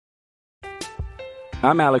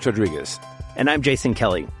I'm Alex Rodriguez. And I'm Jason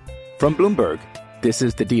Kelly. From Bloomberg, this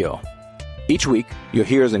is The Deal. Each week, you'll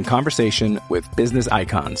hear us in conversation with business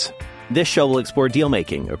icons. This show will explore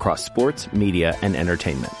deal-making across sports, media, and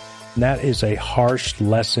entertainment. That is a harsh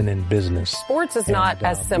lesson in business. Sports is not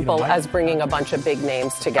as simple as bringing a bunch of big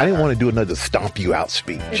names together. I didn't want to do another stomp you out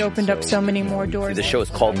speech. It opened up so many more doors. The show is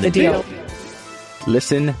called The Deal.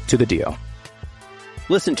 Listen to The Deal.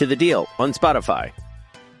 Listen to The Deal on Spotify.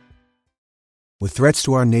 With threats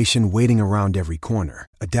to our nation waiting around every corner,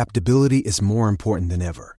 adaptability is more important than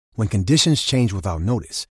ever. When conditions change without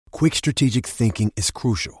notice, quick strategic thinking is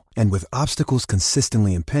crucial. And with obstacles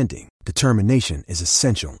consistently impending, determination is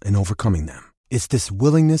essential in overcoming them. It's this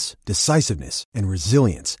willingness, decisiveness, and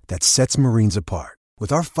resilience that sets Marines apart.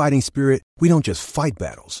 With our fighting spirit, we don't just fight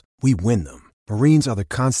battles, we win them. Marines are the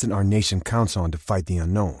constant our nation counts on to fight the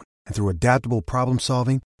unknown. And through adaptable problem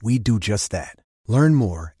solving, we do just that. Learn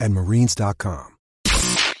more at marines.com.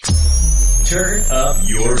 Turn up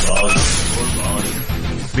your volume.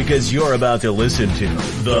 Because you're about to listen to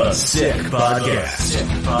The Sick Podcast.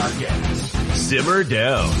 Simmer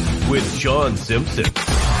Down with Sean Simpson.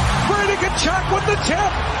 Brady Tkachuk with the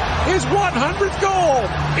tip. His 100th goal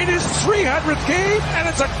in his 300th game, and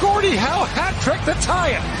it's a Gordie Howe hat trick to tie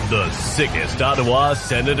it. The sickest Ottawa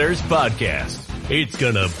Senators podcast. It's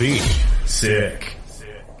gonna be sick.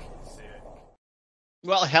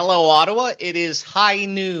 Well, hello, Ottawa. It is high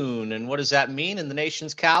noon. And what does that mean in the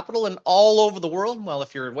nation's capital and all over the world? Well,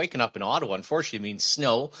 if you're waking up in Ottawa, unfortunately, it means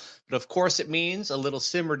snow. But of course, it means a little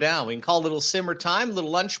simmer down. We can call it a little simmer time, a little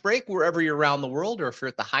lunch break, wherever you're around the world, or if you're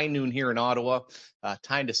at the high noon here in Ottawa,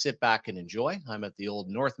 time to sit back and enjoy. I'm at the old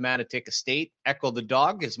North Manatic Estate. Echo the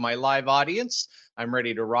Dog is my live audience. I'm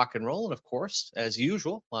ready to rock and roll. And of course, as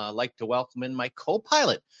usual, I'd like to welcome in my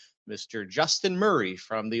co-pilot, Mr. Justin Murray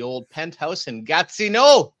from the old penthouse in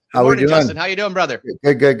Gatineau. How are we doing? Justin, how you doing, brother?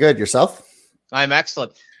 Good. Yourself? I'm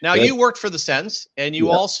excellent. Now, you worked for the Sens, and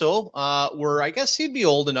you also were, I guess you'd be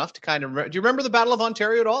old enough to kind of, do you remember the Battle of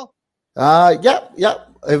Ontario at all? Yeah.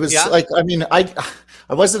 It was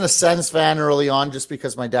I wasn't a Sens fan early on just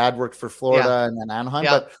because my dad worked for Florida and then Anaheim,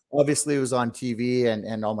 but obviously it was on TV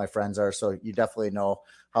and all my friends are, so you definitely know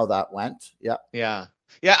how that went.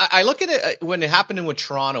 Yeah, I look at it when it happened with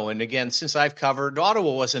Toronto. And again, since I've covered,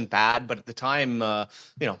 Ottawa wasn't bad, but at the time,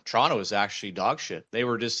 Toronto was actually dog shit. They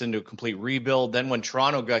were just into a complete rebuild. Then when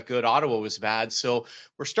Toronto got good, Ottawa was bad. So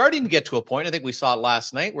we're starting to get to a point, I think we saw it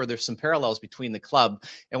last night, where there's some parallels between the club.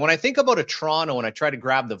 And when I think about a Toronto and I try to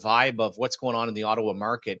grab the vibe of what's going on in the Ottawa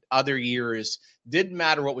market, other years didn't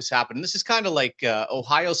matter what was happening. This is kind of like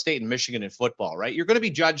Ohio State and Michigan in football, right? You're going to be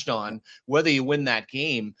judged on whether you win that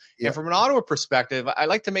game. Yeah. And from an Ottawa perspective, I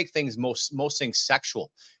like to make things most things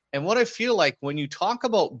sexual. And what I feel like when you talk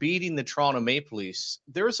about beating the Toronto Maple Leafs,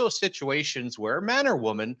 there's those situations where, man or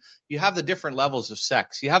woman, you have the different levels of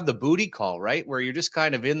sex. You have the booty call, right? Where you're just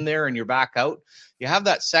kind of in there and you're back out. You have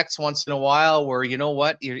that sex once in a while where, you know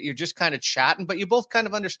what, you're just kind of chatting, but you both kind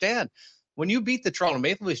of understand. When you beat the Toronto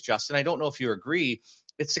Maple Leafs, Justin, I don't know if you agree,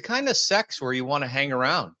 it's the kind of sex where you want to hang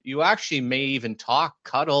around. You actually may even talk,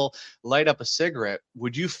 cuddle, light up a cigarette.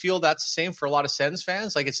 Would you feel that's the same for a lot of Sens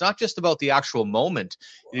fans? Like, it's not just about the actual moment.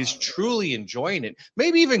 It is truly enjoying it.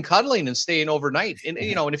 Maybe even cuddling and staying overnight. And,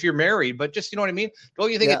 and if you're married, but just, you know what I mean?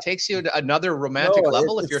 Don't you think it takes you to another romantic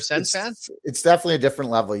level if you're a Sens fan? It's definitely a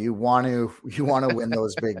different level. You want to win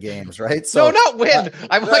those big games, right? So no, not win.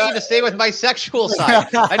 I want you to stay with my sexual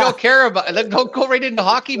side. I don't care about it. Don't go right into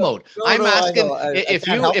hockey mode. I'm asking if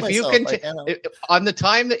you can on the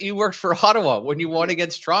time that you worked for Ottawa when you won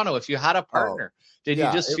against Toronto, if you had a partner, did you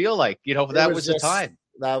just feel like that was the time?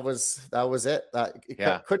 That was it.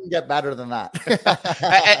 Couldn't get better than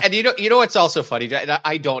that. and you know what's also funny?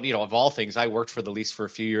 I don't, of all things, I worked for the Leafs for a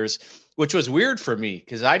few years, which was weird for me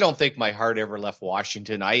because I don't think my heart ever left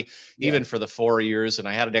Washington. Even for the 4 years, and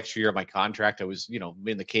I had an extra year of my contract. I was,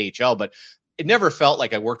 in the KHL, but it never felt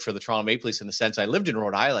like I worked for the Toronto Maple Leafs in the sense I lived in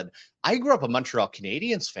Rhode Island. I grew up a Montreal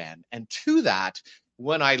Canadiens fan. And to that,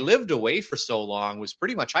 when I lived away for so long, was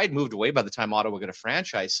pretty much, I had moved away by the time Ottawa got a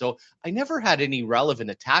franchise. So I never had any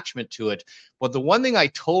relevant attachment to it. But the one thing I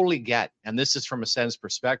totally get, and this is from a Sens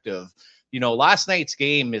perspective, last night's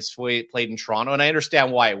game is played in Toronto, and I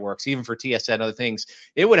understand why it works, even for TSN and other things.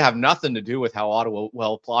 It would have nothing to do with how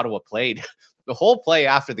Ottawa played. The whole play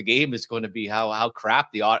after the game is going to be how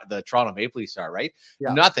crap the Toronto Maple Leafs are, right?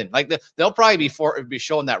 Yeah. Nothing. Like they'll probably be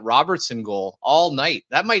showing that Robertson goal all night.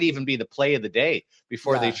 That might even be the play of the day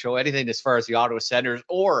before they show anything as far as the Ottawa Senators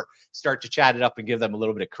or start to chat it up and give them a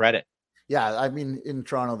little bit of credit. Yeah, I mean, in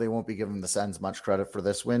Toronto, they won't be giving the Sens much credit for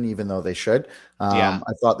this win, even though they should. I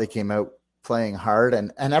thought they came out playing hard,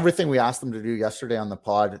 and everything we asked them to do yesterday on the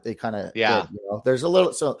pod, they kind of did, there's a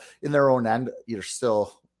little, so in their own end, you're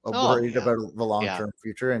still worried about the long-term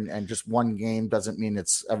future, and just one game doesn't mean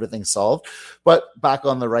it's everything solved, but back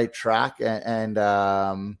on the right track. And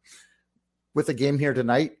with a game here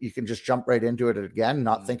tonight, you can just jump right into it again,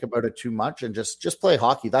 not think about it too much, and just play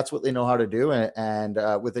hockey. That's what they know how to do. And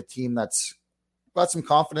with a team that's got some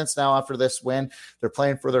confidence now after this win, they're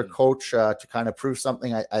playing for their coach to kind of prove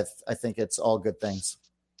something. I think it's all good things.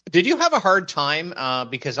 Did you have a hard time?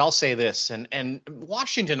 Because I'll say this, and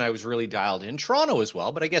Washington, I was really dialed in, Toronto as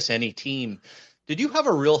well, but I guess any team. Did you have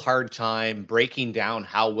a real hard time breaking down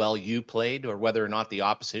how well you played or whether or not the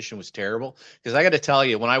opposition was terrible? Because I got to tell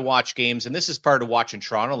you, when I watch games, and this is part of watching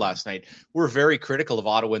Toronto last night, we're very critical of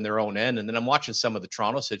Ottawa in their own end. And then I'm watching some of the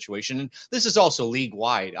Toronto situation. And this is also league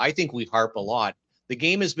wide. I think we harp a lot. The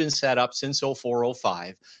game has been set up since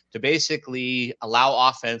 04-05 to basically allow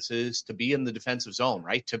offenses to be in the defensive zone,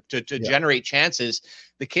 right? To generate chances.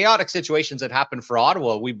 The chaotic situations that happen for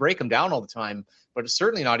Ottawa, we break them down all the time, but it's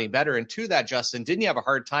certainly not any better. And to that, Justin, didn't you have a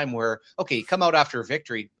hard time where, okay, you come out after a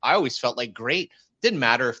victory? I always felt like, great. Didn't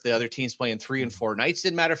matter if the other team's playing 3 and 4 nights.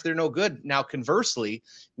 Didn't matter if they're no good. Now, conversely,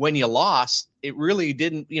 when you lost, it really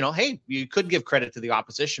didn't, hey, you could give credit to the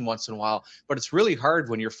opposition once in a while, but it's really hard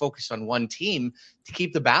when you're focused on one team to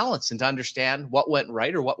keep the balance and to understand what went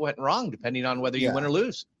right or what went wrong, depending on whether you win or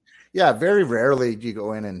lose. Yeah, very rarely do you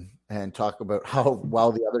go in and talk about how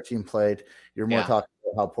well the other team played. You're more talking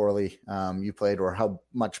about how poorly you played, or how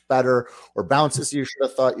much better or bounces you should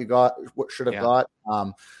have thought you got, what should have got.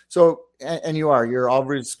 So, and you're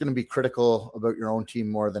always going to be critical about your own team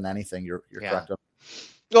more than anything. You're correct.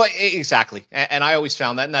 Well, exactly. And I always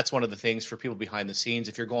found that, and that's one of the things for people behind the scenes.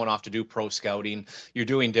 If you're going off to do pro scouting, you're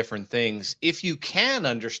doing different things. If you can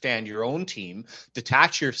understand your own team,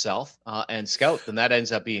 detach yourself and scout, then that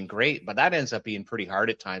ends up being great. But that ends up being pretty hard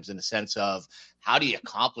at times, in the sense of, how do you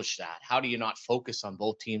accomplish that? How do you not focus on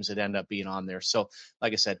both teams that end up being on there? So,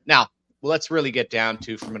 like I said, now, let's really get down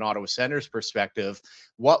to, from an Ottawa Senators perspective,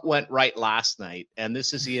 what went right last night. And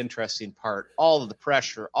this is the interesting part. All of the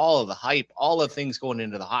pressure, all of the hype, all of the things going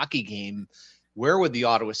into the hockey game. Where would the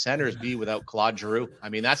Ottawa Senators be without Claude Giroux? I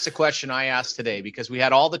mean, that's the question I asked today, because we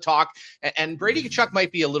had all the talk. And Brady Tkachuk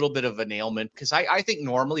might be a little bit of an ailment, because I think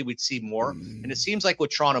normally we'd see more. And it seems like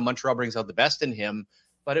with Toronto, Montreal brings out the best in him.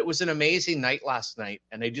 But it was an amazing night last night.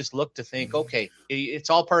 And they just looked to think, okay,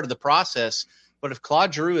 it's all part of the process. But if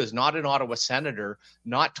Claude Giroux is not an Ottawa Senator,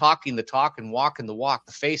 not talking the talk and walking the walk,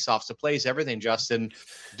 the face-offs, the plays, everything, Justin,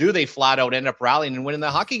 do they flat out end up rallying and winning the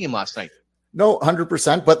hockey game last night? No,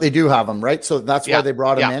 100%, but they do have him, right? So that's why they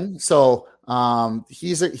brought him in. So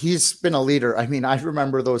he's been a leader. I mean, I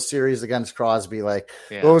remember those series against Crosby.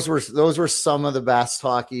 Those were some of the best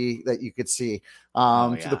hockey that you could see.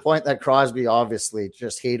 To the point that Crosby obviously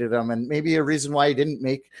just hated him, and maybe a reason why he didn't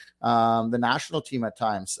make the national team at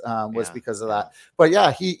times was because of that. But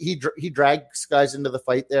he drags guys into the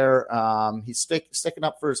fight there. He's sticking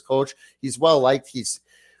up for his coach. He's well liked.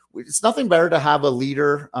 It's nothing better to have a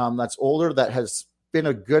leader that's older, that has been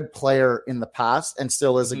a good player in the past and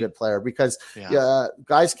still is a good player, because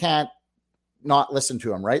guys can't not listen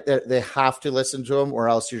to him, right? They have to listen to him, or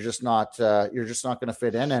else you're just not going to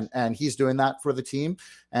fit in. And he's doing that for the team.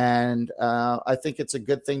 And I think it's a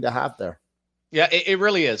good thing to have there. Yeah, it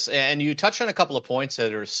really is. And you touched on a couple of points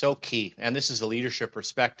that are so key. And this is the leadership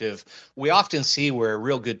perspective. We often see where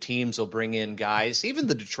real good teams will bring in guys. Even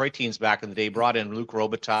the Detroit teams back in the day brought in Luc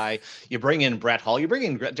Robitaille. You bring in Brett Hull. You bring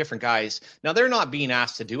in different guys. Now, they're not being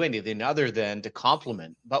asked to do anything other than to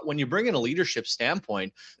compliment. But when you bring in a leadership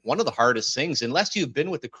standpoint, one of the hardest things, unless you've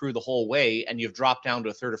been with the crew the whole way and you've dropped down to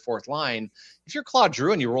a third or fourth line, if you're Claude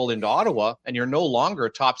Giroux and you roll into Ottawa and you're no longer a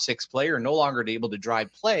top 6 player, no longer able to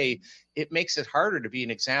drive play, it makes it harder to be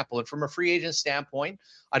an example. And from a free agent standpoint,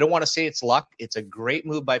 I don't want to say it's luck. It's a great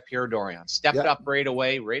move by Pierre Dorion. Stepped up right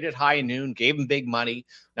away, rated high noon, gave him big money.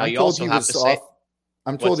 Now you also have to say,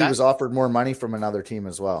 I'm told he was offered more money from another team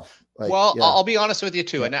as well. I'll be honest with you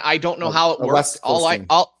too. And I don't know how it works.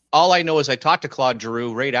 All I know is I talked to Claude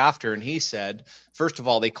Giroux right after, and he said, first of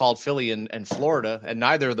all, they called Philly and Florida, and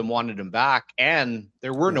neither of them wanted him back, and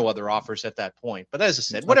there were no other offers at that point. But as I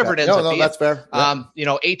said, whatever it ends up being, that's fair. Yeah.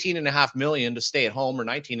 $18.5 million to stay at home, or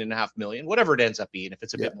 $19.5 million, whatever it ends up being, if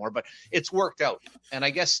it's a bit more, but it's worked out. And I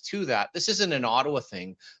guess to that, this isn't an Ottawa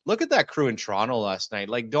thing. Look at that crew in Toronto last night.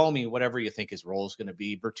 Like Domi, whatever you think his role is going to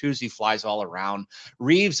be. Bertuzzi flies all around.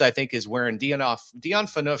 Reeves, I think, is wearing Dion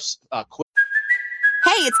Phaneuf's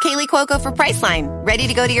Hey, it's Kaylee Cuoco for Priceline. Ready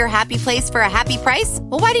to go to your happy place for a happy price?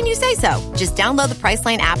 Well, why didn't you say so? Just download the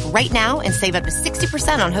Priceline app right now and save up to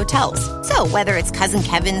 60% on hotels. So whether it's Cousin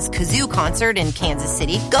Kevin's Kazoo Concert in Kansas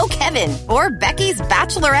City, go Kevin, or Becky's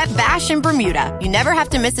Bachelorette Bash in Bermuda, you never have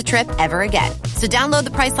to miss a trip ever again. So download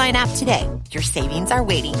the Priceline app today. Your savings are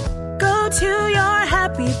waiting. Go to your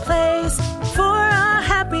happy place for a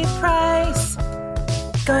happy price.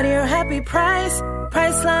 Go to your happy price,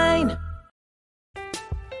 Priceline.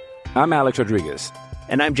 I'm Alex Rodriguez.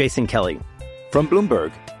 And I'm Jason Kelly. From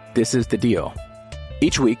Bloomberg, this is The Deal.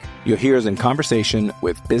 Each week, you'll hear us in conversation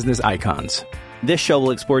with business icons. This show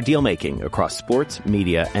will explore deal-making across sports,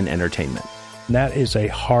 media, and entertainment. That is a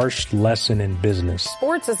harsh lesson in business.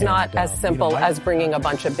 Sports is not as simple as bringing a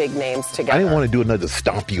bunch of big names together. I didn't want to do another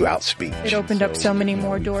stomp you out speech. It opened up so many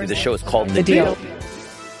more doors. The show is called The Deal.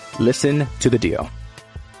 Listen to The Deal.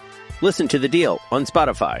 Listen to The Deal on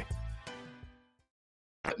Spotify.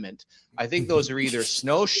 I think those are either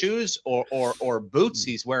snowshoes or boots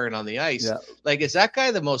he's wearing on the ice. Yeah. Like, is that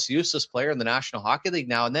guy the most useless player in the National Hockey League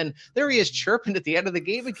now? And then there he is chirping at the end of the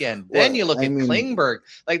game again. Then you look at Klingberg,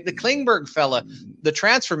 like the Klingberg fella, the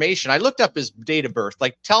transformation. I looked up his date of birth.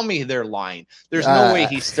 Like, tell me they're lying. There's no way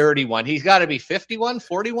he's 31. He's got to be 51,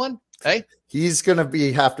 41. Hey, he's gonna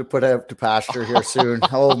have to put out to pasture here soon.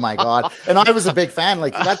 Oh my God! And I was a big fan.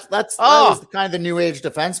 Like that was the kind of the new age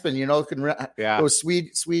defenseman. You know, those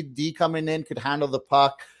Swede D coming in could handle the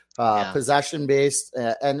puck, possession based,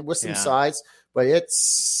 and with some size. But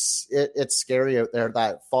it's scary out there.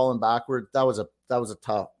 That falling backward. That was a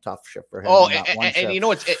tough shift for him. Oh, and you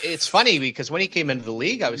know, it's funny because when he came into the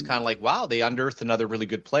league, I was kind of like, wow, they unearthed another really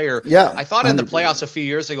good player. Yeah, I thought in the playoffs a few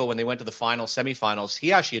years ago when they went to the semifinals,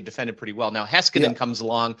 he actually had defended pretty well. Now Heiskanen comes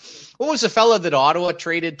along. What was the fella that Ottawa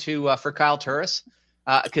traded to for Kyle Turris?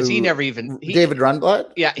 Because he never even David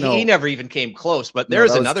Rundblad. Yeah, no. he never even came close. But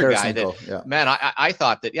there's another guy Tarasenko. that man, I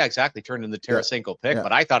thought that exactly turned in the Tarasenko pick. Yeah.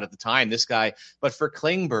 But I thought at the time this guy. But for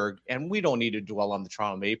Klingberg, and we don't need to dwell on the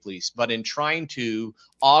Toronto Maple Leafs, but in trying to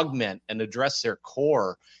augment and address their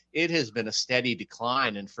core, it has been a steady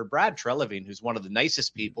decline. And for Brad Treliving, who's one of the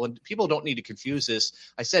nicest people, and people don't need to confuse this.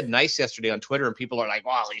 I said nice yesterday on Twitter, and people are like,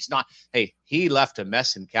 well, he's not. Hey, he left a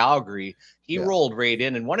mess in Calgary. He rolled right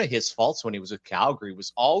in. And one of his faults when he was with Calgary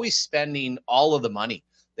was always spending all of the money.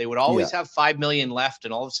 They would always have $5 million left,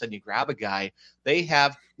 and all of a sudden you grab a guy. They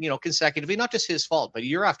have, consecutively, not just his fault, but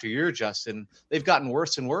year after year, Justin, they've gotten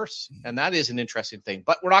worse and worse. And that is an interesting thing.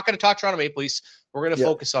 But we're not going to talk Toronto Maple Leafs. We're going to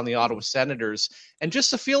focus on the Ottawa Senators. And just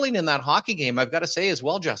the feeling in that hockey game, I've got to say as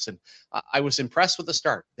well, Justin, I was impressed with the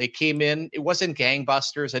start. They came in. It wasn't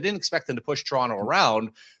gangbusters. I didn't expect them to push Toronto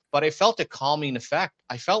around. But I felt a calming effect.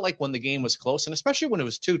 I felt like when the game was close, and especially when it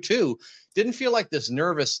was 2-2, didn't feel like this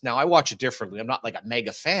nervous. Now, I watch it differently. I'm not like a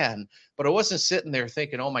mega fan, but I wasn't sitting there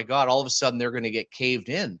thinking, oh, my God, all of a sudden they're going to get caved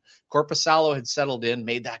in. Korpisalo had settled in,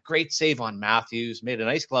 made that great save on Matthews, made a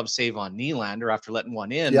nice glove save on Nylander after letting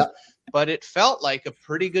one in. Yeah. But it felt like a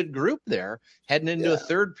pretty good group there heading into a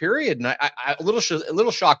third period. And I a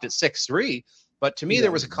little shocked at 6-3. But to me,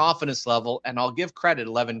 there was a confidence level, and I'll give credit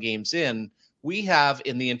 11 games in. We have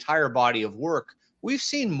in the entire body of work, we've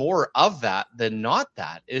seen more of that than not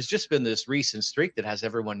that. It's just been this recent streak that has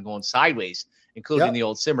everyone going sideways, including the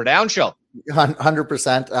old Simmer Down show.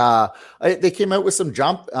 100%. They came out with some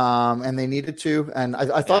jump, and they needed to. And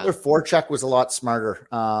I thought their forecheck was a lot smarter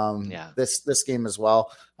this game as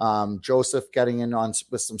well. Joseph getting in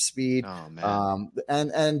with some speed. Oh, man.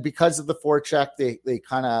 And because of the forecheck, they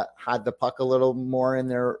kind of had the puck a little more in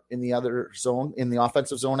the other zone, in the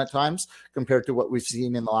offensive zone at times, compared to what we've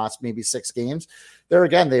seen in the last maybe 6 games. There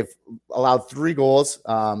again, they've allowed 3 goals.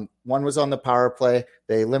 One was on the power play.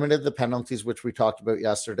 They limited the penalties, which we talked about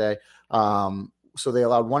yesterday. So they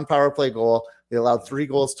allowed 1 power play goal. They allowed 3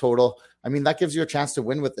 goals total. I mean, that gives you a chance to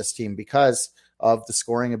win with this team because of the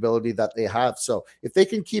scoring ability that they have. So if they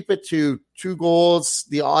can keep it to 2 goals,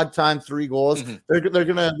 the odd time 3 goals, they're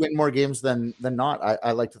going to win more games than not.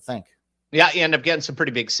 I like to think. Yeah, you end up getting some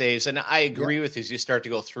pretty big saves. And I agree with you as you start to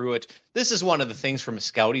go through it. This is one of the things from a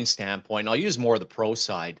scouting standpoint. I'll use more of the pro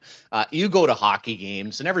side. You go to hockey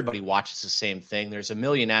games and everybody watches the same thing. There's a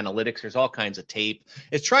million analytics. There's all kinds of tape.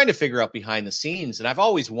 It's trying to figure out behind the scenes. And I've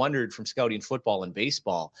always wondered from scouting football and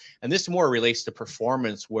baseball, and this more relates to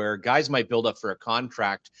performance where guys might build up for a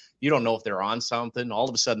contract. You don't know if they're on something. All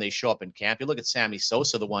of a sudden they show up in camp. You look at Sammy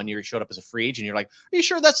Sosa the one year he showed up as a free agent. You're like, are you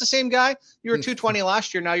sure that's the same guy? You were 220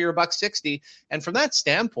 last year. Now you're $160. And from that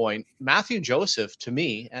standpoint, Matthew Joseph, to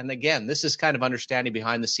me, and again, this is kind of understanding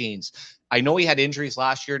behind the scenes. I know he had injuries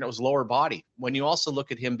last year and it was lower body. When you also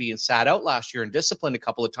look at him being sat out last year and disciplined a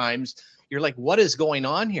couple of times, you're like, what is going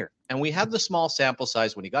on here? And we had the small sample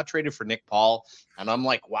size when he got traded for Nick Paul. And I'm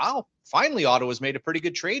like, wow, finally Ottawa's made a pretty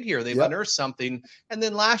good trade here. They've unearthed something. And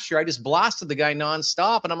then last year I just blasted the guy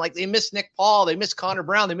nonstop. And I'm like, they miss Nick Paul. They miss Connor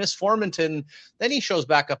Brown. They miss Formanton. Then he shows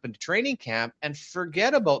back up into training camp, and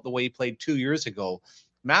forget about the way he played 2 years ago.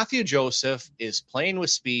 Matthew Joseph is playing with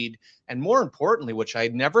speed, and more importantly, which I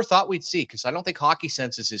never thought we'd see, because I don't think hockey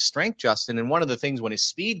sense is his strength, Justin. And one of the things when his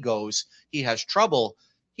speed goes, he has trouble.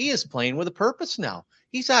 He is playing with a purpose now.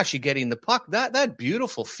 He's actually getting the puck. That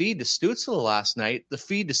beautiful feed to Stützle last night, the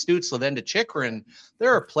feed to Stützle, then to Chychrun.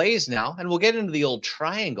 There are plays now, and we'll get into the old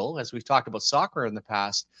triangle as we've talked about soccer in the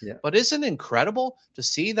past. Yeah. But isn't it incredible to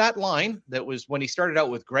see that line that was when he started out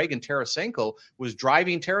with Greg and Tarasenko was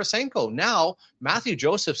driving Tarasenko? Now, Matthew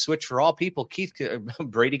Joseph switched for all people.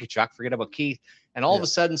 Brady Tkachuk, forget about Keith. And all of a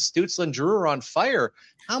sudden, Stützle and Drew are on fire.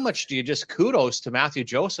 How much do you just kudos to Matthew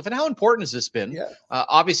Joseph? And how important has this been? Yeah.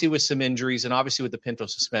 Obviously with some injuries and obviously with the Pinto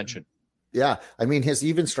suspension. Yeah. I mean, his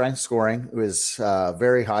even strength scoring was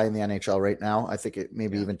very high in the NHL right now. I think it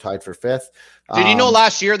maybe even tied for 5th. Did you know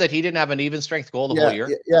last year that he didn't have an even strength goal the whole year?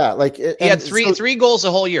 Yeah. Like he had three goals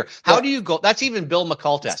the whole year. How do you go? That's even Bill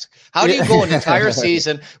McCullough-esque. How do you go an entire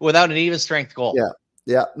season without an even strength goal? Yeah.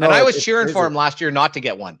 Yeah, no, and I was cheering for him last year not to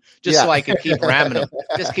get one, just so I could keep ramming him.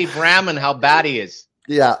 Just keep ramming how bad he is.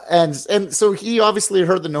 Yeah, and so he obviously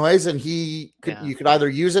heard the noise, and you could either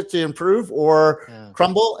use it to improve or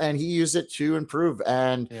crumble, and he used it to improve.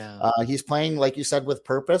 And he's playing, like you said, with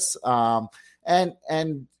purpose.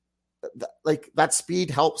 Like that speed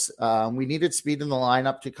helps. We needed speed in the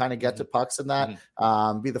lineup to kind of get to pucks in that.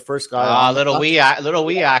 Be the first guy. Little wee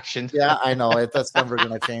action. Yeah, I know it. That's never going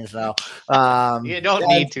to change now. You don't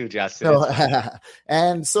need to, Justin.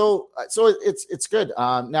 And so it's good.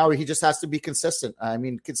 Now he just has to be consistent. I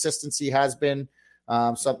mean, consistency has been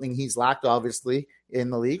something he's lacked, obviously, in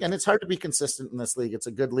the league, and it's hard to be consistent in this league. It's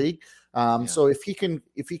a good league. So if he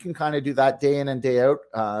can kind of do that day in and day out,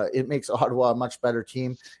 it makes Ottawa a much better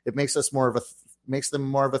team. It makes us makes them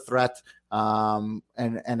more of a threat, and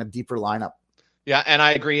a deeper lineup. Yeah, and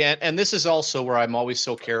I agree. And this is also where I'm always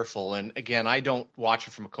so careful. And again, I don't watch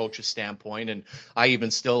it from a coach's standpoint. And I even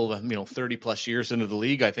still, 30 plus years into the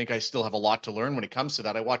league, I think I still have a lot to learn when it comes to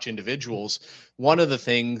that. I watch individuals. One of the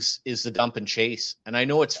things is the dump and chase. And I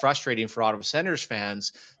know it's frustrating for Ottawa Senators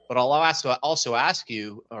fans, but I'll also ask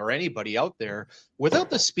you or anybody out there, without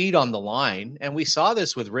the speed on the line, and we saw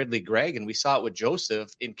this with Ridley Gregg and we saw it with Joseph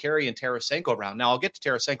in Carey and Tarasenko around. Now, I'll get to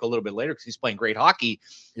Tarasenko a little bit later because he's playing great hockey.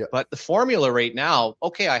 Yeah. But the formula right now,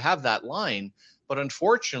 okay, I have that line. But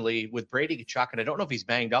unfortunately, with Brady Tkachuk, and I don't know if he's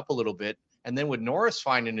banged up a little bit, and then with Norris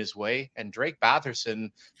finding his way and Drake Batherson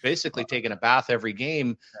basically taking a bath every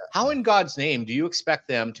game, how in God's name do you expect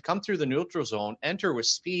them to come through the neutral zone, enter with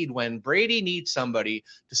speed when Brady needs somebody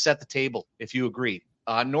to set the table, if you agree?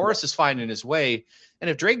 Norris is finding his way. And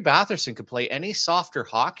if Drake Batherson could play any softer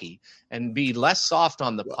hockey and be less soft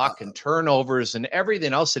on the puck and turnovers and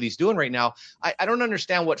everything else that he's doing right now, I don't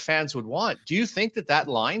understand what fans would want. Do you think that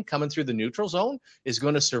line coming through the neutral zone is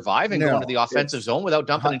going to survive and go into the offensive zone without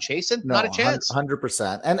dumping and chasing? No, not a chance.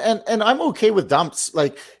 100%. And I'm okay with dumps,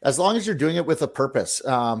 like as long as you're doing it with a purpose,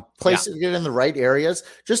 placing it in the right areas,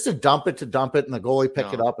 just to dump it and the goalie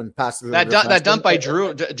pick it up and pass it. That dump by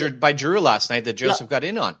Drew last night that Joseph got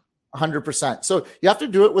in on. 100%. So you have to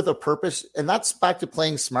do it with a purpose, and that's back to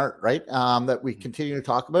playing smart, right? That we continue to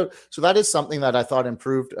talk about. So that is something that I thought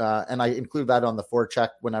improved, and I include that on the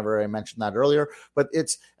forecheck whenever I mentioned that earlier. But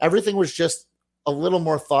everything was just a little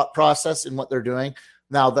more thought process in what they're doing.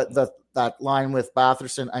 Now that line with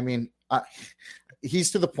Batherson, I mean, he's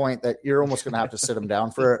to the point that you're almost going to have to sit him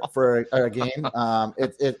down for a game.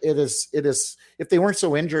 It is if they weren't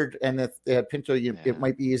so injured and if they had Pinto, it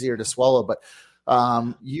might be easier to swallow, but.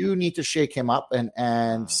 You need to shake him up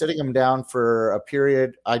and sitting him down for a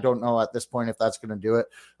period. I don't know at this point if that's going to do it.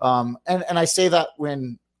 And I say that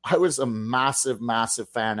when I was a massive, massive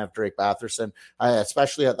fan of Drake Batherson,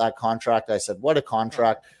 especially at that contract. I said, what a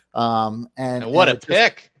contract. And what a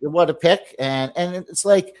pick. What a pick. And it's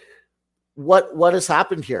like, what has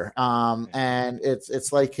happened here? And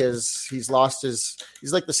it's like he's lost he's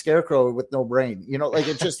like the scarecrow with no brain, like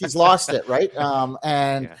it just, he's lost it. Right.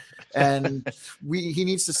 And he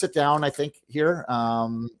needs to sit down, I think, here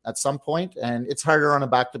at some point, and it's harder on a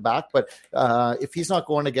back-to-back, but if he's not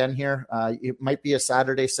going again here, it might be a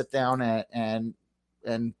Saturday sit down and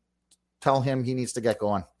tell him he needs to get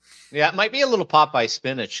going. Yeah, it might be a little Popeye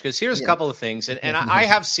spinach, because here's a couple of things, and I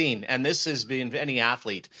have seen, and this has been any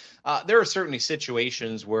athlete, there are certainly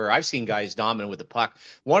situations where I've seen guys dominant with the puck.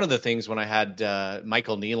 One of the things when I had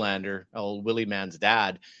Michael Nylander, old Willie Man's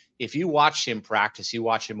dad, if you watched him practice, you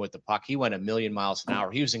watch him with the puck, he went a million miles an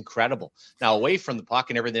hour. He was incredible. Now, away from the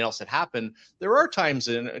puck and everything else that happened, there are times,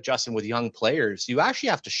 Justin, with young players, you actually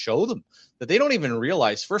have to show them that they don't even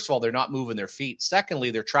realize, first of all, they're not moving their feet.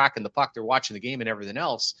 Secondly, they're tracking the puck, they're watching the game and everything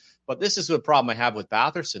else. But this is the problem I have with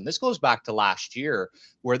Batherson. This goes back to last year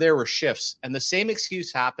where there were shifts and the same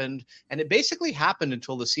excuse happened. And it basically happened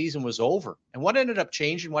until the season was over. And what ended up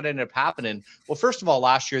changing, what ended up happening? Well, first of all,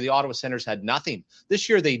 last year, the Ottawa Senators had nothing. This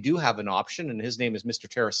year, they do have an option, and his name is Mr.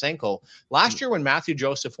 Tarasenko. Last year, when Matthew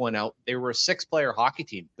Joseph went out, they were a 6-player hockey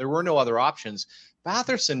team. There were no other options.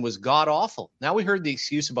 Batherson was god-awful. Now we heard the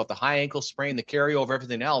excuse about the high ankle sprain, the carryover,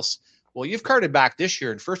 everything else. Well, you've carted back this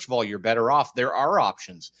year, and first of all, you're better off. There are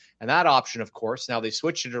options. And that option, of course, now they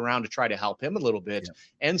switched it around to try to help him a little bit,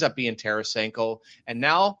 ends up being Tarasenko. And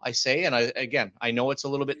now I say, and I know it's a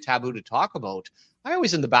little bit taboo to talk about, I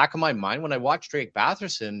always, in the back of my mind, when I watch Drake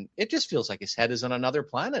Batherson, it just feels like his head is on another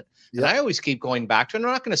planet. And I always keep going back to it. And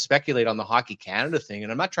I'm not going to speculate on the Hockey Canada thing,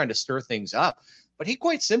 and I'm not trying to stir things up. But he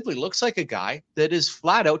quite simply looks like a guy that is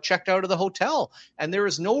flat out checked out of the hotel. And there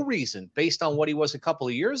is no reason, based on what he was a couple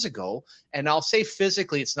of years ago, and I'll say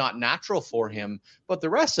physically it's not natural for him, but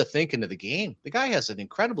the rest of thinking of the game. The guy has an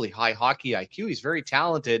incredibly high hockey IQ. He's very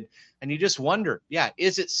talented. And you just wonder,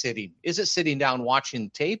 is it sitting? Is it sitting down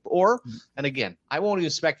watching tape? Or, and again, I won't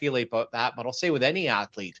even speculate about that, but I'll say with any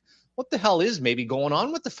athlete, what the hell is maybe going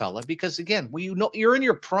on with the fella? Because again, you're in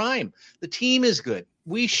your prime. The team is good.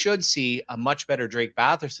 We should see a much better Drake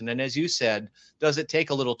Batherson. And as you said, does it take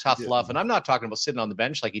a little tough love? And I'm not talking about sitting on the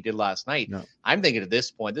bench like he did last night. No. I'm thinking at this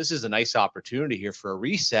point, this is a nice opportunity here for a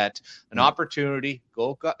reset, an opportunity,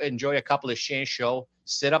 go enjoy a couple of show,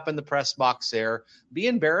 sit up in the press box there, be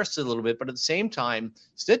embarrassed a little bit, but at the same time,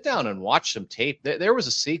 sit down and watch some tape. There was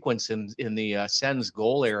a sequence in the Sens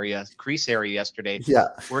goal area, crease area yesterday,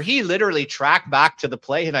 where he literally tracked back to the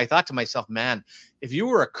play. And I thought to myself, man, if you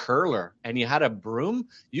were a curler and you had a broom,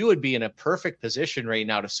 you would be in a perfect position right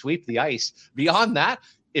now to sweep the ice. Beyond that,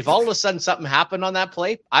 if all of a sudden something happened on that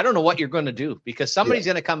play, I don't know what you're going to do, because somebody's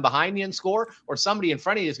going to come behind you and score, or somebody in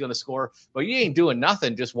front of you is going to score, but you ain't doing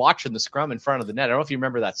nothing, just watching the scrum in front of the net. I don't know if you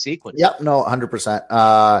remember that sequence. Yep, no,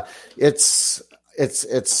 100%.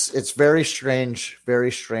 It's very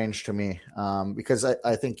strange to me, because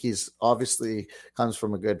I think he's obviously comes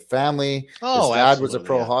from a good family. His dad was a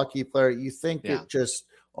pro hockey player. You think it just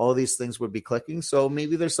all these things would be clicking. So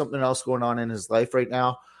maybe there's something else going on in his life right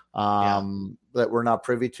now that we're not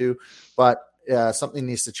privy to, but something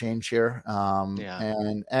needs to change here.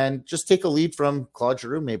 And just take a lead from Claude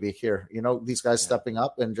Giroux maybe here. These guys stepping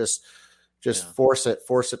up and just force it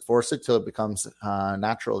till it becomes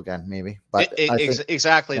natural again, maybe. But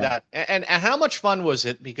exactly that. And how much fun was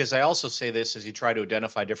it? Because I also say this as you try to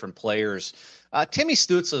identify different players. Timmy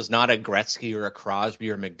Stützle is not a Gretzky or a Crosby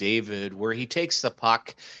or McDavid, where he takes the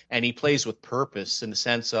puck and he plays with purpose, in the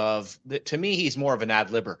sense of, to me, he's more of an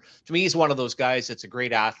ad-libber. To me, he's one of those guys that's a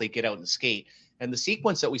great athlete, get out and skate. And the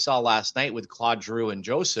sequence that we saw last night with Claude Giroux and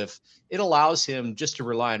Joseph, it allows him just to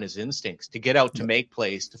rely on his instincts, to get out, to make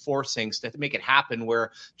plays, to force things, to make it happen,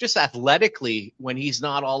 where just athletically, when he's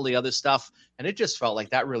not all the other stuff, and it just felt like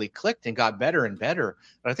that really clicked and got better and better.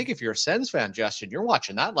 But I think if you're a Sens fan, Justin, you're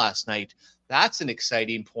watching that last night, that's an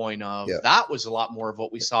exciting point of that was a lot more of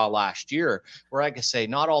what we saw last year, where I could say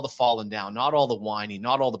not all the falling down, not all the whining,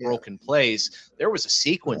 not all the broken plays. There was a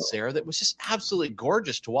sequence there that was just absolutely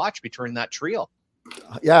gorgeous to watch between that trio.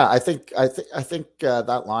 Yeah, I think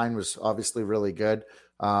that line was obviously really good.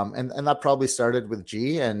 And that probably started with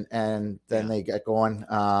G and then they get going.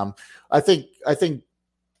 I think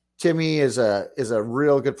Timmy is a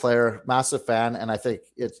real good player, massive fan, and I think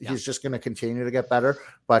he's just going to continue to get better.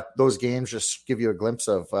 But those games just give you a glimpse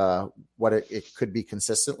of what it could be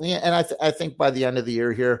consistently. And I think by the end of the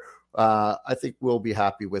year here, I think we'll be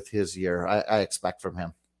happy with his year. I expect from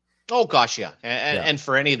him. Oh, gosh, yeah. And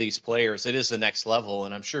for any of these players, it is the next level,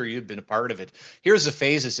 and I'm sure you've been a part of it. Here's the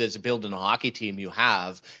phases as building a hockey team you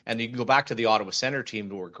have, and you can go back to the Ottawa Center team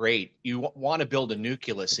who were great. You want to build a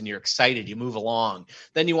nucleus, and you're excited. You move along.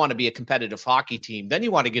 Then you want to be a competitive hockey team. Then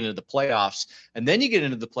you want to get into the playoffs, and then you get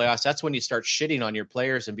into the playoffs. That's when you start shitting on your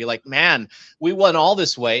players and be like, man, we won all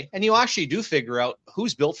this way, and you actually do figure out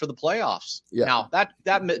who's built for the playoffs. Yeah. Now,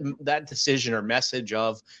 that decision or message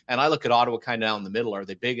of, and I look at Ottawa kind of down the middle, are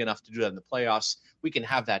they big enough to do that in the playoffs? We can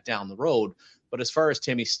have that down the road. But as far as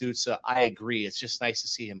Timmy Stützle, I agree. It's just nice to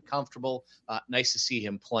see him comfortable, nice to see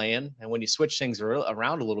him playing. And when you switch things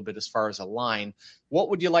around a little bit as far as a line, what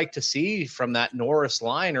would you like to see from that Norris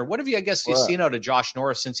line? Or what have you, you've seen out of Josh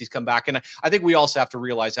Norris since he's come back? And I think we also have to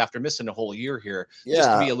realize, after missing a whole year here, just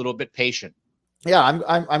to be a little bit patient. Yeah,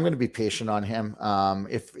 I'm going to be patient on him.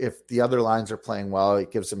 If the other lines are playing well,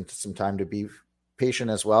 it gives him some time to be patient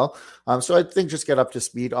as well. So I think just get up to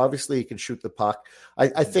speed. Obviously, he can shoot the puck.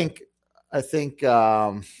 I think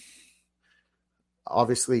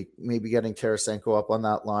obviously maybe getting Tarasenko up on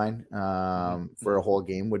that line for a whole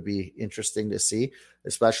game would be interesting to see.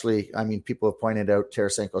 Especially, I mean, people have pointed out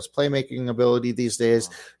Tarasenko's playmaking ability these days.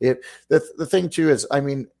 The thing too is, I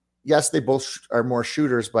mean, yes, they both are more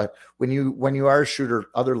shooters, but when you are a shooter,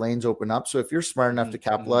 other lanes open up. So if you're smart enough to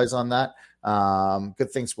capitalize on that,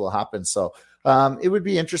 good things will happen. So it would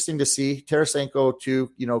be interesting to see Tarasenko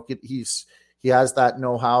too. You know, he has that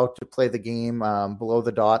know-how to play the game below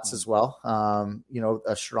the dots as well. You know,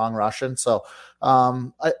 a strong Russian. So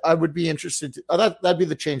I would be interested. That'd be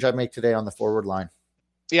the change I make today on the forward line.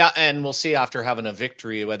 Yeah, and we'll see after having a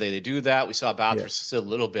victory whether they do that. We saw Bathurst a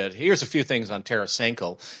little bit. Here's a few things on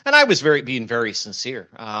Tarasenko, and I was being very sincere.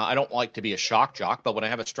 I don't like to be a shock jock, but when I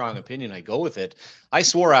have a strong opinion, I go with it. I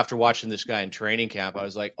swore after watching this guy in training camp, I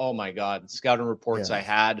was like, oh my God, scouting reports I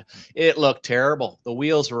had, it looked terrible. The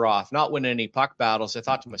wheels were off, not winning any puck battles. I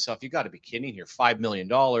thought to myself, you got to be kidding here, $5 million.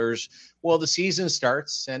 Well, the season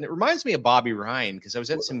starts, and it reminds me of Bobby Ryan because I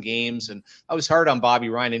was at some games, and I was hard on Bobby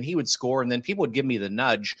Ryan, and he would score, and then people would give me the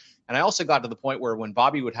nudge. And I also got to the point where when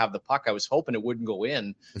Bobby would have the puck, I was hoping it wouldn't go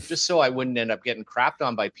in just so I wouldn't end up getting crapped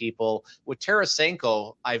on by people. With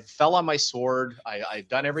Tarasenko, I fell on my sword. I've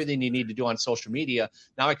done everything you need to do on social media.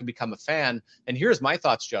 Now I can become a fan. And here's my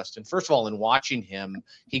thoughts, Justin. First of all, in watching him,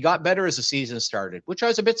 he got better as the season started, which I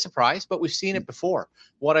was a bit surprised, but we've seen it before.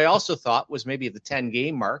 What I also thought was maybe at the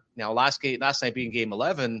 10-game mark. Now, last night being game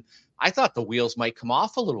 11, I thought the wheels might come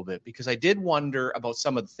off a little bit because I did wonder about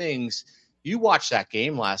some of the things. You watched that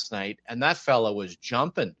game last night, and that fella was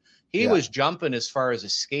jumping. He was jumping as far as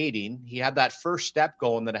his skating. He had that first step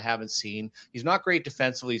going that I haven't seen. He's not great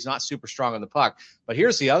defensively. He's not super strong on the puck. But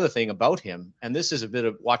here's the other thing about him, and this is a bit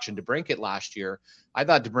of watching DeBrincat last year. I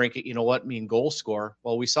thought DeBrincat, you know what, goal scorer.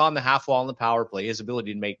 Well, we saw in the half wall in the power play, his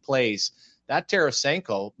ability to make plays. That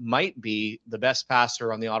Tarasenko might be the best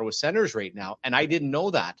passer on the Ottawa Senators right now, and I didn't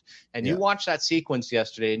know that. And you watch that sequence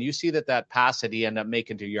yesterday, and you see that pass that he ended up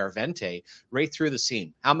making to Järventie right through the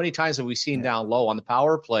seam. How many times have we seen down low on the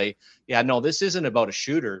power play? Yeah, no, this isn't about a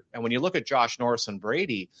shooter. And when you look at Josh Norris and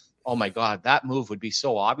Brady, oh my God, that move would be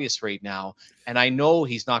so obvious right now. And I know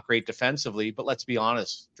he's not great defensively, but let's be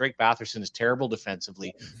honest, Drake Batherson is terrible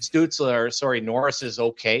defensively. Norris is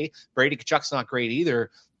okay. Brady Tkachuk's not great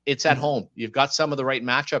either. It's at home. You've got some of the right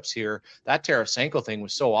matchups here. That Tarasenko thing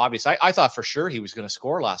was so obvious. I thought for sure he was going to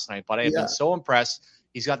score last night, but I have been so impressed.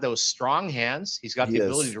 He's got those strong hands. He's got the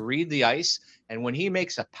ability to read the ice. And when he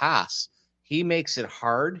makes a pass, he makes it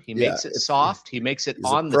hard. He makes it soft. He makes it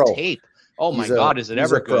on the tape. Oh my God, is it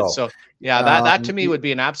ever good? So that to me would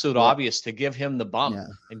be an absolute obvious to give him the bump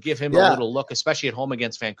and give him a little look, especially at home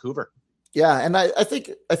against Vancouver. Yeah, and I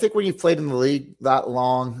think when you've played in the league that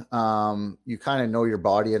long, you kind of know your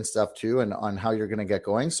body and stuff too, and on how you're going to get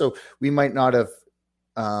going. So we might not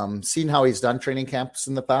have seen how he's done training camps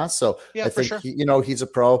in the past. So I think he's a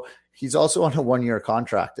pro. He's also on a 1-year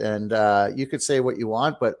contract, and you could say what you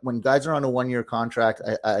want, but when guys are on a 1-year contract,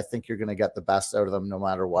 I think you're going to get the best out of them no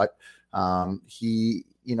matter what. He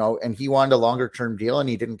wanted a longer term deal and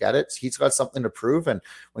he didn't get it. He's got something to prove, and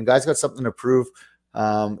when guys got something to prove,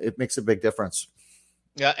 it makes a big difference.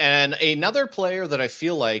 Yeah, and another player that I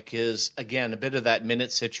feel like is, again, a bit of that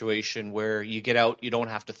minute situation where you get out, you don't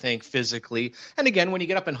have to think physically. And again, when you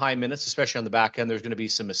get up in high minutes, especially on the back end, there's going to be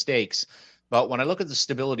some mistakes. But when I look at the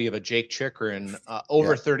stability of a Jake Chychrun,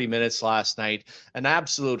 over 30 minutes last night, an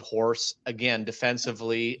absolute horse, again,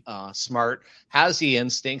 defensively, smart, has the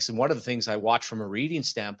instincts. And one of the things I watch from a reading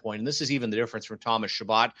standpoint, and this is even the difference from Thomas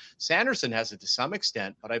Chabot, Sanderson has it to some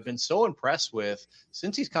extent, but I've been so impressed with,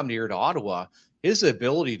 since he's come here to Ottawa, his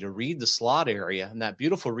ability to read the slot area and that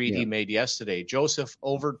beautiful read he made yesterday. Joseph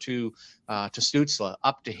over to Stützle,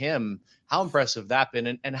 up to him. How impressive that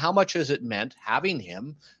been, and how much has it meant having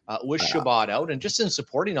him with Chabot out and just in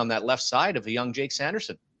supporting on that left side of a young Jake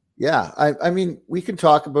Sanderson? Yeah, I mean, we can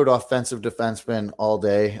talk about offensive defensemen all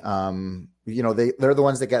day. They're the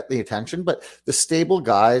ones that get the attention, but the stable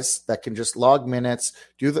guys that can just log minutes,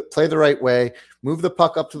 play the right way, move the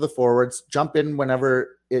puck up to the forwards, jump in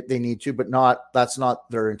whenever they need to, but that's not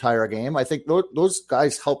their entire game. I think those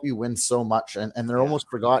guys help you win so much, and they're almost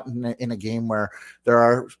forgotten in a game where there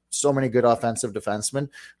are so many good offensive defensemen.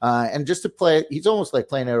 And just to play, he's almost like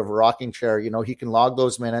playing out of a rocking chair. He can log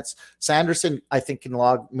those minutes. Sanderson, I think, can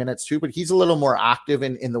log minutes too, but he's a little more active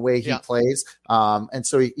in the way he plays. And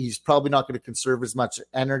so he's probably not going to conserve as much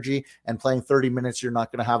energy, and playing 30 minutes, you're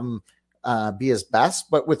not going to have him be his best.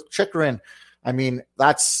 But with Chychrun, I mean,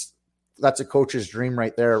 that's a coach's dream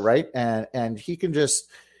right there, right? And he can just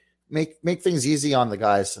make things easy on the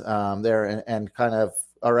guys there and kind of,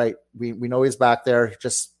 all right, we know he's back there.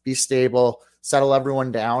 Just be stable, settle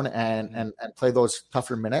everyone down, and play those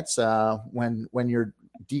tougher minutes when your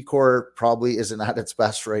decor probably isn't at its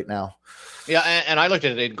best right now. Yeah, and I looked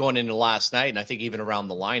at it going into last night, and I think even around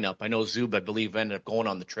the lineup, I know Zub, I believe, ended up going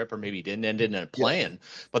on the trip, or maybe he didn't, ended up playing.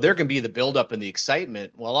 But there can be the buildup and the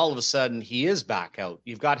excitement. Well, all of a sudden, he is back out.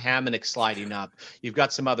 You've got Hamonic sliding up. You've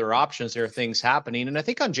got some other options. There are things happening. And I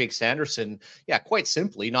think on Jake Sanderson, quite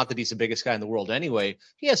simply, not that he's the biggest guy in the world anyway,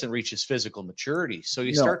 he hasn't reached his physical maturity. So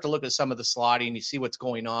you start to look at some of the slotting, you see what's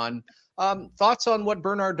going on. Thoughts on what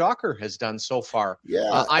Bernard Docker has done so far?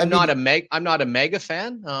 Yeah, I'm not a mega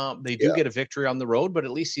fan. They do get a victory on the road, but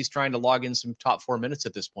at least he's trying to log in some top 4 minutes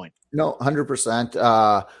at this point. No,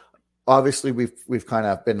 100%. Obviously, we've kind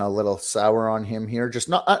of been a little sour on him here. Just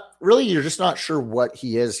not really. You're just not sure what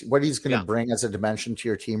he is, what he's going to bring as a dimension to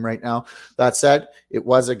your team right now. That said, it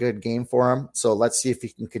was a good game for him. So let's see if he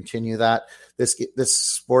can continue that. This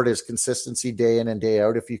sport is consistency day in and day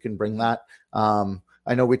out. If you can bring that.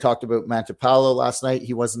 I know we talked about Montepallo last night.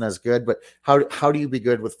 He wasn't as good, but how do you be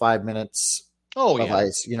good with 5 minutes of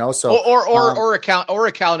ice? So or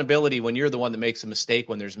accountability when you're the one that makes a mistake,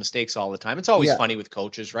 when there's mistakes all the time. It's always funny with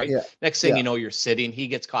coaches, right? Next thing you know, you're sitting. He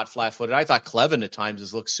gets caught flat-footed. I thought Clevin at times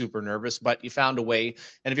has looked super nervous, but you found a way.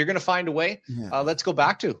 And if you're going to find a way, let's go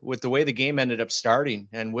back to with the way the game ended up starting.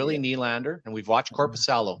 And Willie Nylander, and we've watched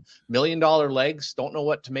Korpisalo, $1 million legs. Don't know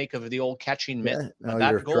what to make of the old catching mitt. No,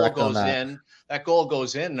 that goal goes in. That goal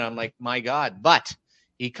goes in, and I'm like, my God. But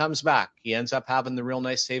he comes back. He ends up having the real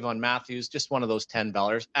nice save on Matthews. Just one of those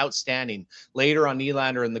 $10. Outstanding. Later on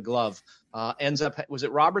Nylander in the glove. Ends up, was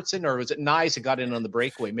it Robertson or was it Nyes that got in on the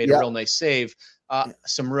breakaway? Made a real nice save.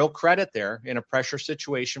 Some real credit there in a pressure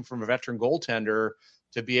situation from a veteran goaltender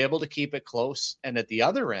to be able to keep it close. And at the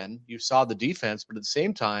other end, you saw the defense, but at the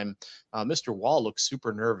same time, Mr. Wall looks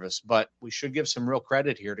super nervous. But we should give some real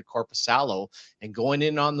credit here to Korpisalo and going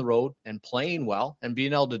in on the road and playing well and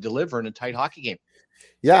being able to deliver in a tight hockey game.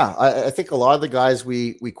 Yeah, I think a lot of the guys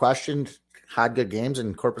we questioned had good games,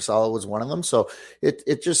 and Korpisalo was one of them. So it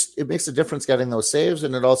makes a difference getting those saves,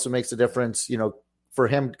 and it also makes a difference, for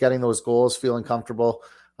him getting those goals, feeling comfortable.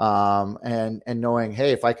 And knowing,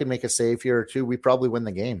 hey, if I can make a save here or two, we probably win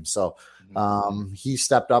the game. So he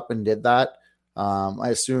stepped up and did that. I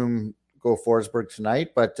assume go Forsberg tonight,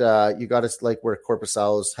 but you got to like where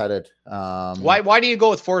Korpisalo's headed. Why do you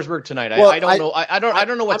go with Forsberg tonight? I don't know. I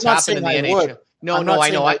don't know what's happened in the NHL. No, I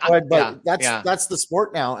know. That's the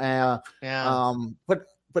sport now.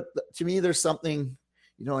 But to me, there's something,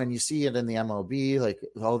 and you see it in the MLB, like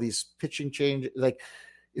all these pitching changes, like.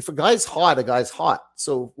 If a guy's hot, a guy's hot.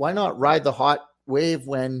 So why not ride the hot wave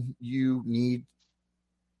when you need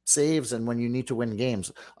saves and when you need to win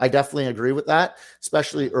games? I definitely agree with that,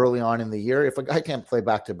 especially early on in the year. If a guy can't play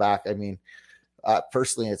back to back, I mean,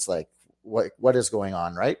 personally, it's like, what is going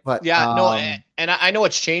on, right? But and I know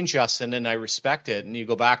it's changed, Justin, and I respect it. And you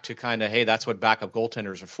go back to kind of, hey, that's what backup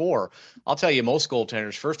goaltenders are for. I'll tell you, most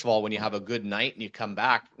goaltenders, first of all, when you have a good night and you come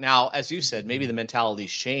back. Now, as you said, maybe the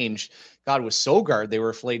mentality's changed. God, with Sogard, they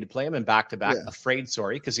were afraid to play him in back-to-back,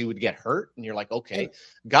 because he would get hurt. And you're like, okay.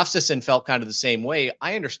 Gustafsson felt kind of the same way.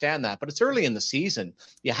 I understand that, but it's early in the season.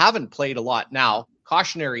 You haven't played a lot. Now,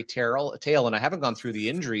 cautionary tale, and I haven't gone through the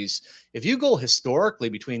injuries. If you go historically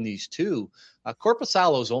between these two,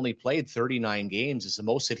 Korpisalo's only played 39 games is the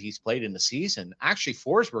most that he's played in the season. Actually,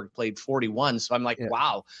 Forsberg played 41. So I'm like,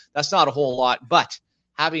 wow, that's not a whole lot. But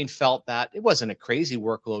having felt that, it wasn't a crazy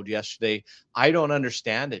workload yesterday. I don't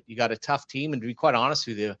understand it. You got a tough team. And to be quite honest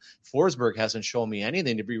with you, Forsberg hasn't shown me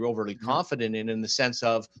anything to be overly confident in the sense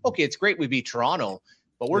of, okay, it's great we beat Toronto,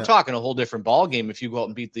 but we're talking a whole different ball game if you go out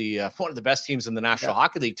and beat the one of the best teams in the National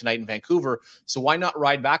Hockey League tonight in Vancouver. So why not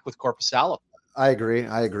ride back with Korpisalo? I agree.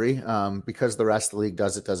 Because the rest of the league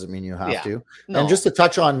does it doesn't mean you have to. No. And just to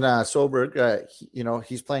touch on Soberg,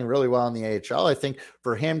 he's playing really well in the AHL. I think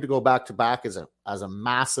for him to go back to back as a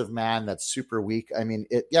massive man that's super weak. I mean,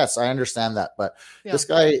 yes, I understand that, but this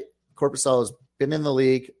guy Korpisalo has been in the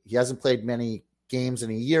league. He hasn't played many games in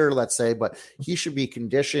a year, let's say, but he should be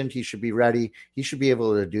conditioned. He should be ready. He should be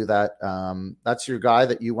able to do that. That's your guy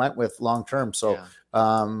that you went with long term. So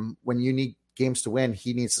when you need games to win,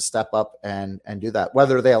 he needs to step up and do that.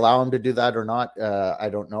 Whether they allow him to do that or not, I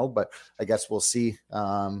don't know, but I guess we'll see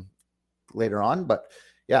later on. But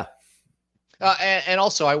yeah. And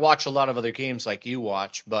also, I watch a lot of other games like you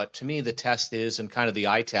watch, but to me, the test is and kind of the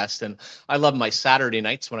eye test. And I love my Saturday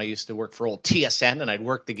nights when I used to work for old TSN and I'd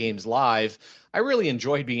work the games live. I really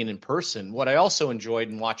enjoyed being in person. What I also enjoyed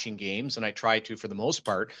in watching games, and I try to for the most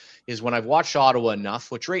part, is when I've watched Ottawa enough,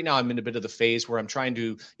 which right now I'm in a bit of the phase where I'm trying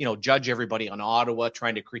to, judge everybody on Ottawa,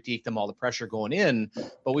 trying to critique them, all the pressure going in.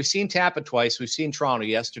 But we've seen Tampa twice. We've seen Toronto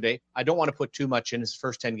yesterday. I don't want to put too much in his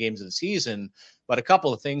first 10 games of the season, but a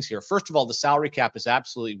couple of things here. First of all, the salary cap is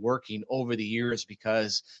absolutely working over the years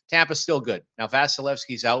because Tampa's still good. Now,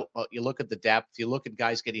 Vasilevsky's out. You look at the depth. You look at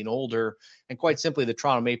guys getting older. And quite simply, the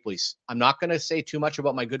Toronto Maple Leafs. I'm not going to say too much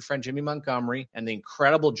about my good friend Jimmy Montgomery and the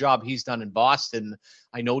incredible job he's done in Boston.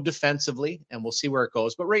 I know defensively, and we'll see where it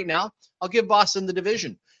goes. But right now, I'll give Boston the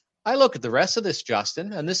division. I look at the rest of this,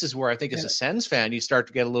 Justin, and this is where I think as a Sens fan, you start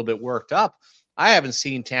to get a little bit worked up. I haven't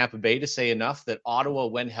seen Tampa Bay to say enough that Ottawa,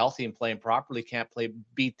 when healthy and playing properly, can't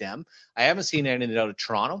beat them. I haven't seen anything out of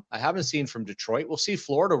Toronto. I haven't seen from Detroit. We'll see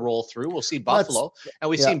Florida roll through. We'll see Buffalo, and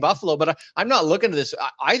we've seen Buffalo. But I'm not looking at this.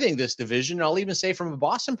 I think this division, and I'll even say from a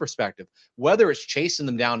Boston perspective, whether it's chasing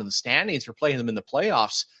them down in the standings or playing them in the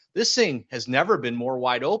playoffs, this thing has never been more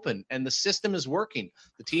wide open, and the system is working.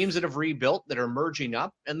 The teams that have rebuilt, that are merging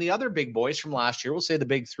up, and the other big boys from last year, we'll say the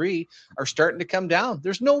big three, are starting to come down.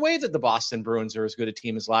 There's no way that the Boston Bruins are as good a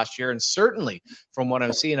team as last year, and certainly from what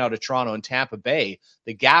I'm seeing out of Toronto and Tampa Bay,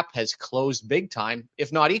 the gap has closed big time,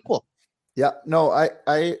 if not equal. Yeah, no,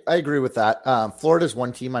 I agree with that. Florida's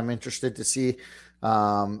one team I'm interested to see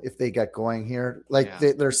if they get going here.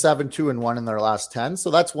 They're 7-2-1 in their last 10.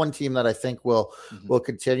 So that's one team that I think will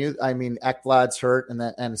continue. I mean, Ekblad's hurt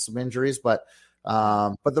and some injuries, but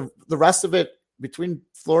the rest of it between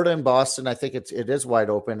Florida and Boston, I think it is wide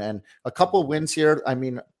open, and a couple wins here. I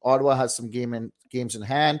mean, Ottawa has some games in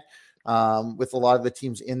hand with a lot of the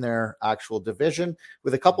teams in their actual division.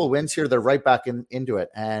 With a couple of wins here, they're right back into it.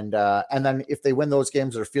 And then if they win those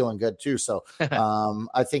games, they're feeling good too. So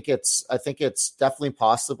I think it's definitely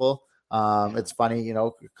possible. It's funny,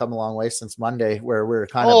 come a long way since Monday where we're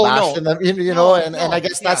kind of bashing them, and I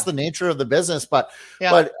guess that's the nature of the business, but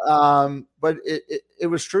it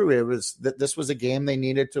was true. It was that this was a game they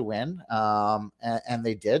needed to win. And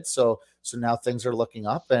they did. So now things are looking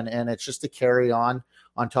up, and it's just to carry on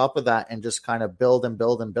top of that and just kind of build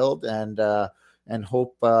and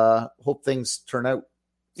hope things turn out.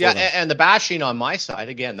 Yeah, and the bashing on my side,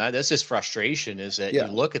 again, this is frustration, is that you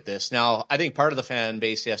look at this. Now, I think part of the fan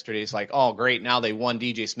base yesterday is like, oh, great, now they won,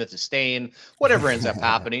 DJ Smith is staying, whatever ends up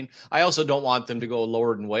happening. I also don't want them to go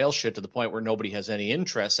Lord and whale shit to the point where nobody has any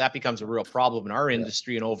interest. That becomes a real problem in our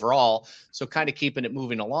industry and overall, so kind of keeping it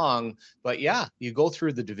moving along. But yeah, you go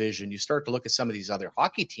through the division, you start to look at some of these other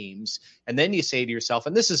hockey teams, and then you say to yourself,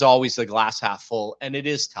 and this is always the glass half full, and it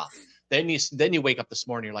is tough. Then you wake up this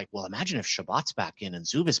morning, you're like, well, imagine if Shabbat's back in and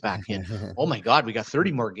Zuba's back in. Oh my God, we got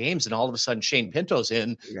 30 more games, and all of a sudden Shane Pinto's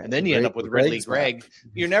in, and then you end up with Ridley Gregg.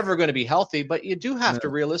 You're never going to be healthy, but you do have to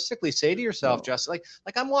realistically say to yourself, just like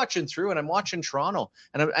I'm watching through and I'm watching Toronto,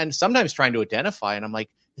 and sometimes trying to identify, and I'm like,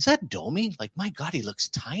 is that Domi? Like, my God, he looks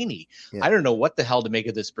tiny. Yeah. I don't know what the hell to make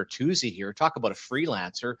of this Bertuzzi here. Talk about a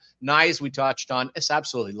freelancer. Nyes we touched on. I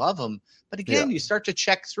absolutely love him. But again, you start to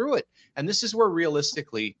check through it. And this is where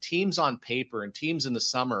realistically teams on paper and teams in the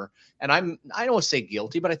summer, and I don't say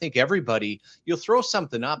guilty, but I think everybody, you'll throw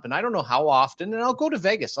something up, and I don't know how often, and I'll go to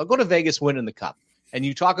Vegas. I'll go to Vegas winning the cup. And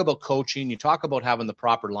you talk about coaching, you talk about having the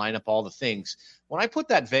proper lineup, all the things. When I put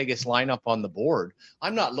that Vegas lineup on the board,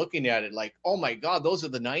 I'm not looking at it like, oh my God, those are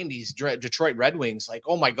the 90s Detroit Red Wings. Like,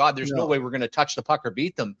 oh my God, there's no way we're going to touch the puck or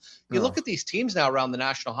beat them. You look at these teams now around the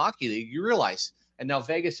National Hockey League, you realize, and now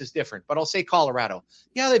Vegas is different, but I'll say Colorado.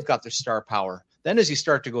 Yeah, they've got their star power. Then as you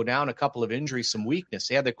start to go down, a couple of injuries, some weakness,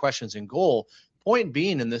 they had their questions in goal. Point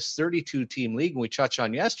being, in this 32-team league, and we touched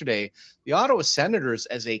on yesterday, the Ottawa Senators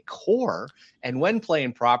as a core, and when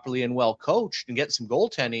playing properly and well coached and getting some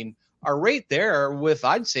goaltending, are right there with,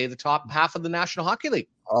 I'd say, the top half of the National Hockey League.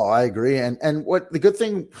 Oh, I agree. And what the good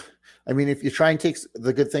thing, I mean, if you try and take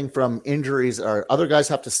the good thing from injuries, or other guys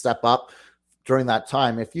have to step up during that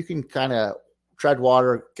time. If you can kind of tread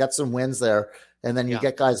water, get some wins there, and then you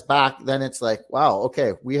get guys back, then it's like, wow,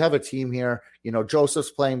 okay, we have a team here. Joseph's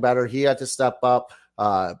playing better. He had to step up.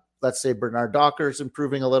 Let's say Bernard Docker's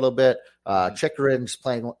improving a little bit. Chikrin's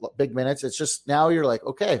playing big minutes. It's just now you're like,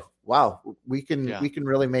 okay, wow, we can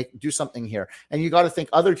really do something here. And you got to think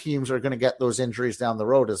other teams are going to get those injuries down the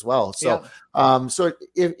road as well. So, so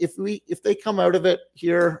if they come out of it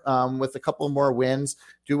here with a couple more wins,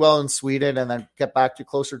 do well in Sweden, and then get back to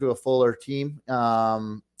closer to a fuller team,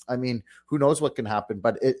 I mean, who knows what can happen,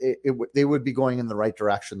 but they would be going in the right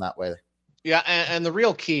direction that way. Yeah, and the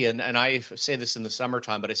real key, and I say this in the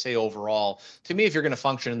summertime, but I say overall, to me, if you're going to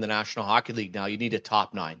function in the National Hockey League now, you need a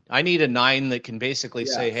top 9. I need a 9 that can basically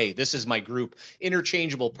say, hey, this is my group,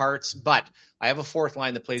 interchangeable parts, but I have a fourth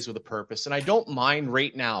line that plays with a purpose. And I don't mind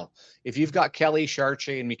right now, if you've got Kelly,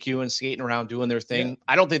 Chartier, and McEwen skating around doing their thing,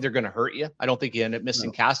 I don't think they're going to hurt you. I don't think you end up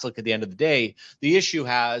missing Kaslik at the end of the day. The issue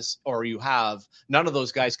none of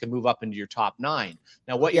those guys can move up into your top 9.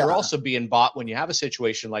 Now, what you're also being bought when you have a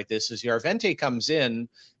situation like this is Yarvente comes in,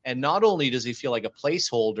 and not only does he feel like a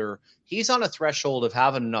placeholder, he's on a threshold of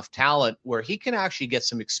having enough talent where he can actually get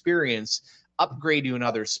some experience, upgrade you in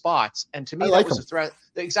other spots. And to me, that was a threat.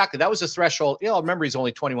 Exactly. That was a threshold. Remember, he's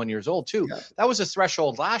only 21 years old too. Yeah. That was a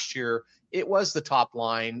threshold last year. It was the top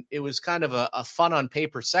line. It was kind of a fun on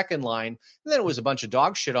paper second line. And then it was a bunch of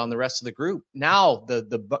dog shit on the rest of the group. Now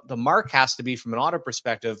the mark has to be, from an auto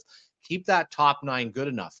perspective, keep that top 9 good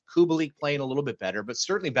enough. Kubalik playing a little bit better, but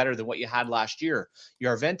certainly better than what you had last year.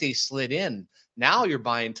 Yarvente slid in. Now you're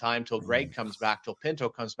buying time till Greg comes back, till Pinto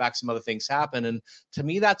comes back, some other things happen. And to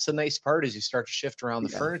me, that's the nice part as you start to shift around the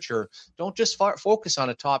furniture. Don't just focus on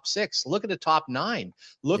a top 6. Look at a top 9.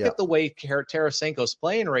 Look at the way Tarasenko's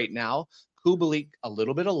playing right now. Kubalik, a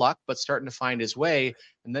little bit of luck, but starting to find his way.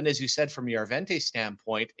 And then, as you said, from Yarvente's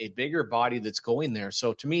standpoint, a bigger body that's going there.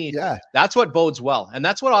 So to me, that's what bodes well. And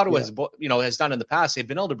that's what Ottawa has done in the past. They've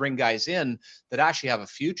been able to bring guys in that actually have a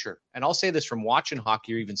future. And I'll say this from watching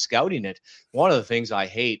hockey or even scouting it. One of the things I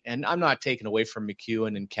hate, and I'm not taking away from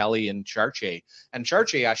McEwen and Kelly and Chartier, and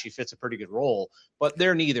Chartier actually fits a pretty good role, but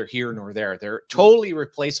they're neither here nor there. They're totally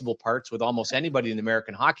replaceable parts with almost anybody in the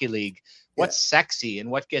American Hockey League. What's sexy and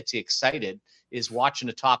what gets you excited is watching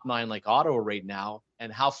a top 9 like Ottawa right now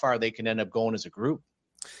and how far they can end up going as a group.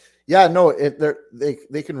 Yeah, no,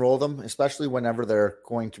 they can roll them, especially whenever they're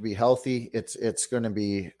going to be healthy. It's going to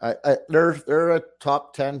be they're a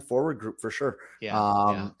top 10 forward group for sure.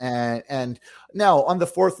 And now on the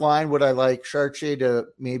fourth line, would I like Chartier to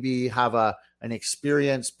maybe have an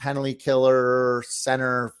experienced penalty killer,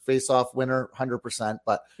 center, face-off winner, 100%,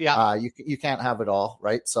 but you can't have it all,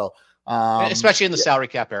 right? So especially in the salary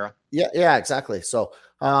cap era. Yeah, exactly. So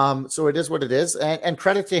it is what it is, and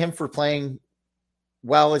credit to him for playing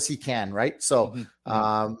well as he can, right? So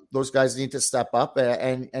those guys need to step up,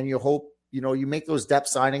 and you hope you make those depth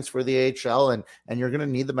signings for the AHL, and you're going to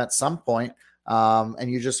need them at some point.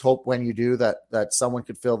 And you just hope when you do that someone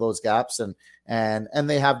could fill those gaps, and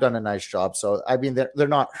they have done a nice job. So I mean, they're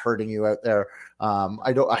not hurting you out there.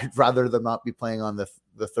 I'd rather them not be playing on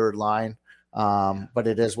the third line. But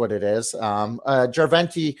it is what it is.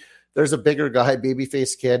 Yarvente, there's a bigger guy,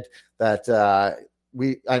 babyface kid that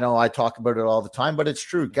I know I talk about it all the time, but it's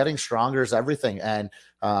true. Getting stronger is everything. And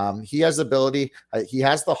he has ability. He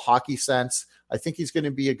has the hockey sense. I think he's going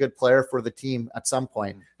to be a good player for the team at some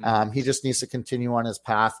point. He just needs to continue on his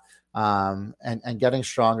path and getting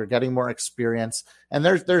stronger, getting more experience. And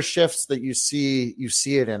there's shifts that you see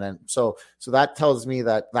it in. And so that tells me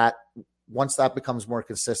that once that becomes more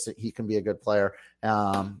consistent, he can be a good player.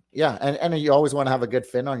 And you always want to have a good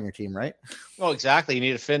Finn on your team, right? Well, exactly. You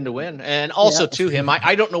need a Finn to win. And also to him,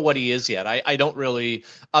 I don't know what he is yet. I don't really,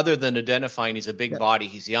 other than identifying he's a big body,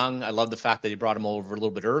 he's young. I love the fact that he brought him over a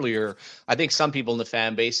little bit earlier. I think some people in the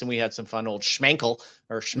fan base, and we had some fun, old Schmenkel,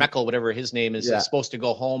 whatever his name is supposed to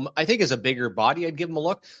go home. I think as a bigger body, I'd give him a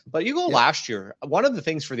look. But you go last year, one of the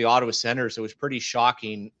things for the Ottawa Senators that was pretty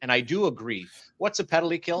shocking, and I do agree. What's a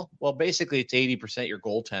penalty kill? Well, basically it's 80% your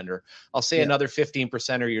goaltender. I'll say another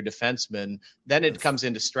 15% are your defensemen. Then it comes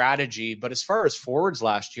into strategy. But as far as forwards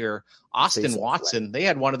last year, Austin Watson, they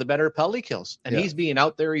had one of the better penalty kills. And he's being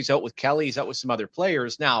out there. He's out with Kelly. He's out with some other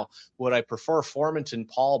players. Now, would I prefer Formanton,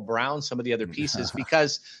 Paul Brown, some of the other pieces?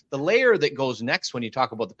 Because the layer that goes next when you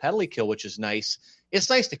talk about the penalty kill, which is nice, it's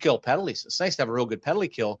nice to kill penalties. It's nice to have a real good penalty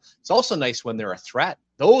kill. It's also nice when they're a threat.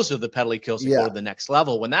 Those are the penalty kills that go to the next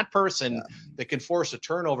level. When that person that can force a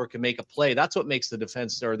turnover can make a play, that's what makes the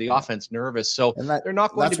defense or the offense nervous. So they're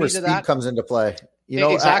not going to be to that. That's where speed comes into play.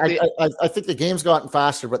 Exactly. I think the game's gotten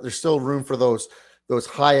faster, but there's still room for those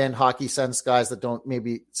high-end hockey sense guys that don't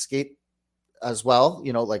maybe skate as well,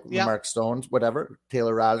 like Mark Stones, whatever,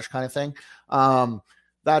 Taylor Radish kind of thing.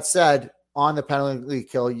 That said, on the penalty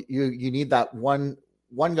kill, you need that one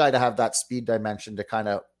guy to have that speed dimension to kind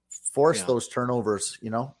of force those turnovers,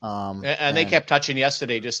 and they kept touching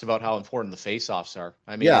yesterday just about how important the face-offs are.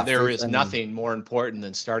 I mean, there is nothing more important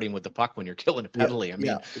than starting with the puck when you're killing a penalty.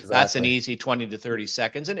 Exactly. That's an easy 20 to 30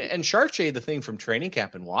 seconds. And Chartier, the thing from training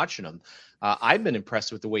camp and watching him, I've been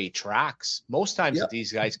impressed with the way he tracks. Most times that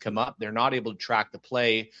these guys come up, they're not able to track the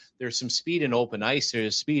play. There's some speed in open ice.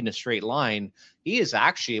 There's speed in a straight line. He is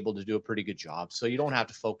actually able to do a pretty good job. So you don't have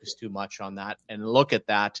to focus too much on that and look at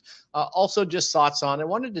that. Also, just thoughts on, I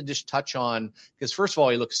wanted to just touch on, because first of all,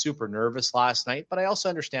 he looked super nervous last night, but I also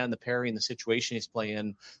understand the Perry and the situation he's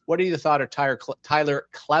playing. What are you thought of Tyler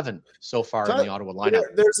Clevin so far in the Ottawa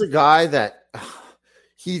lineup? There's a guy that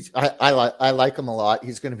I like him a lot.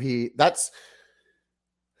 He's going to be, that's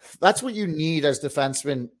what you need as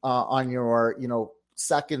defensemen on your,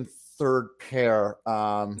 second, third pair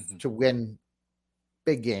to win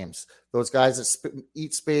big games. Those guys that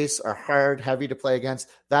eat space are hard, heavy to play against.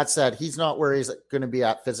 That said, he's not where he's going to be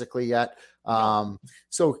at physically yet.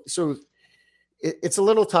 So it's a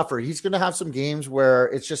little tougher. He's going to have some games where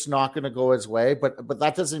it's just not going to go his way, but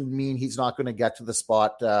that doesn't mean he's not going to get to the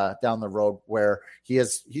spot down the road where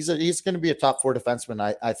he's going to be a top 4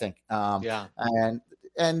 defenseman, I think.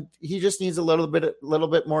 And he just needs a little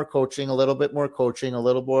bit more coaching, a little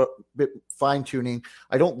bit fine tuning.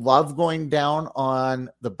 I don't love going down on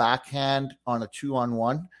the backhand on a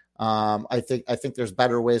 2-on-1. I think there's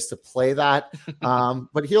better ways to play that.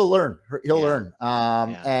 But he'll learn.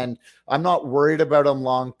 And I'm not worried about him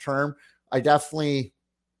long term. Ideally,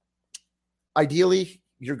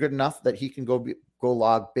 you're good enough that he can go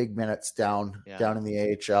log big minutes down in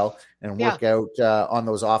the AHL and work out on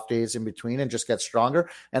those off days in between and just get stronger.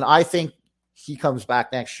 And I think he comes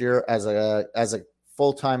back next year as a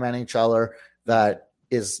full-time NHLer that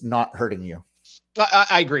is not hurting you.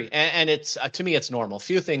 I agree. And it's, to me, it's normal. A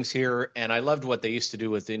few things here. And I loved what they used to do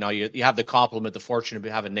with, you have the compliment, the fortune of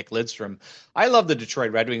having Nick Lidstrom. I love the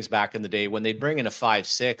Detroit Red Wings back in the day when they'd bring in a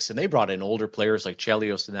 5-6 and they brought in older players like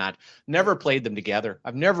Chelios and that, never played them together.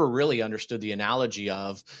 I've never really understood the analogy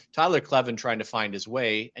of Tyler Clevin trying to find his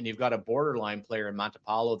way. And you've got a borderline player in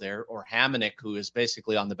Montepallo there, or Hamonic, who is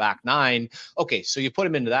basically on the back 9. Okay. So you put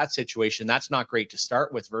him into that situation. That's not great to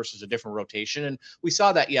start with versus a different rotation. And we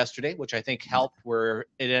saw that yesterday, which I think helped, where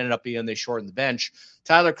it ended up being they shortened the bench.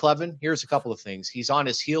 Tyler Clevin, here's a couple of things. He's on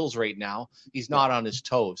his heels right now. He's not on his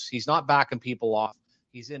toes. He's not backing people off.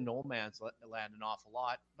 He's in no man's land an awful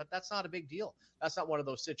lot, but that's not a big deal. That's not one of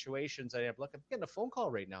those situations. I'm getting a phone call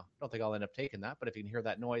right now. I don't think I'll end up taking that, but if you can hear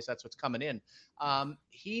that noise, that's what's coming in.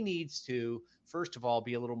 He needs to, first of all,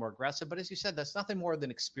 be a little more aggressive. But as you said, that's nothing more than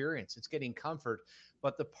experience. It's getting comfort.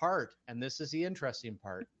 But the part, and this is the interesting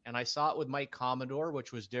part, and I saw it with Mike Commodore,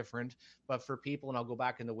 which was different, but for people, and I'll go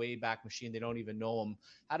back in the Wayback Machine, they don't even know him,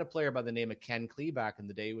 had a player by the name of Ken Klee back in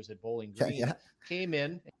the day, who was at Bowling Green, came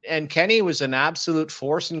in, and Kenny was an absolute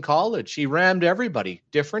force in college. He rammed everybody,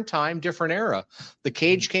 different time, different era. The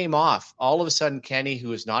cage came off. All of a sudden, Kenny,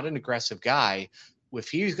 who is not an aggressive guy, if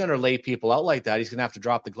he's going to lay people out like that, he's going to have to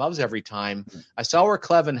drop the gloves every time. I saw where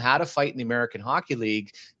Clevin had a fight in the American Hockey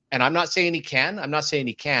League, and I'm not saying he can. I'm not saying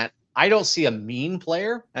he can't. I don't see a mean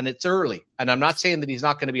player, and it's early. And I'm not saying that he's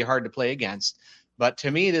not going to be hard to play against. But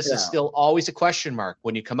to me, this is still always a question mark.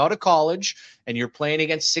 When you come out of college and you're playing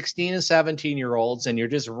against 16 and 17-year-olds and you're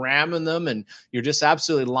just ramming them and you're just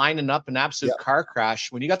absolutely lining up an absolute car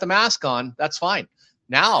crash, when you got the mask on, that's fine.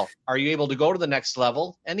 Now, are you able to go to the next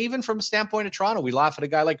level? And even from a standpoint of Toronto, we laugh at a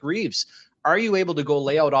guy like Reeves. Are you able to go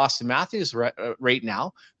lay out Austin Matthews right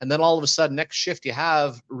now? And then all of a sudden, next shift, you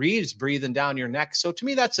have Reeves breathing down your neck. So to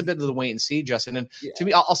me, that's a bit of the wait and see, Justin. And to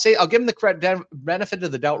me, I'll give him the benefit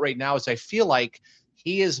of the doubt right now, is I feel like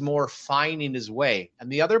he is more finding his way.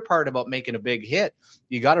 And the other part about making a big hit,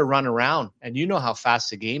 you got to run around. And you know how fast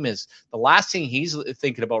the game is. The last thing he's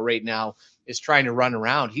thinking about right now is trying to run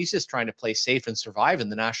around. He's just trying to play safe and survive in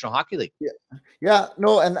the National Hockey League.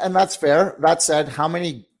 No, and that's fair. That said, how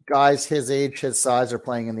many guys his age, his size are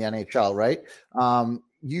playing in the NHL, right?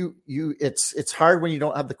 It's hard when you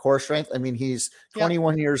don't have the core strength. I mean, he's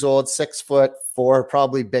 21 years old, 6'4",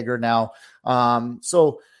 probably bigger now.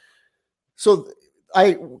 So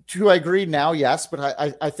I agree now, yes, but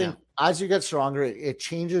I think as you get stronger, it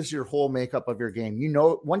changes your whole makeup of your game.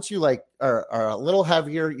 Once you are a little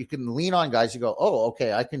heavier, you can lean on guys. You go, oh,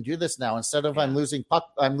 okay, I can do this now. Instead of I'm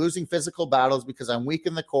losing physical battles because I'm weak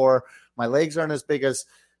in the core. My legs aren't as big as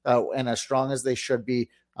and as strong as they should be,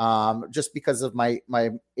 just because of my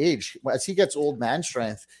age. As he gets old man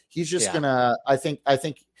strength, he's just gonna. I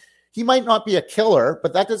think he might not be a killer,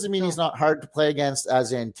 but that doesn't mean he's not hard to play against.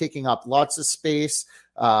 As in taking up lots of space,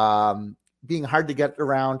 being hard to get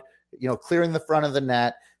around. Clearing the front of the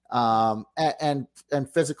net, and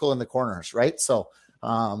physical in the corners, right? So,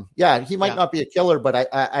 he might not be a killer, but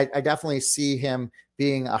I definitely see him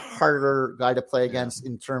being a harder guy to play against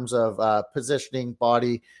in terms of positioning,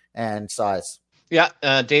 body, and size. Yeah,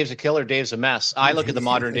 Dave's a killer. Dave's a mess. I look at the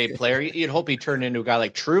modern day player. You'd hope he turned into a guy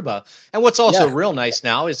like Trouba. And what's also real nice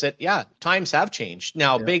now is that, times have changed.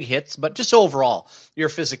 Now, big hits, but just overall, your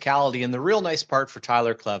physicality. And the real nice part for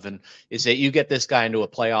Tyler Clevin is that you get this guy into a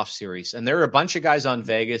playoff series. And there are a bunch of guys on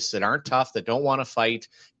Vegas that aren't tough, that don't want to fight,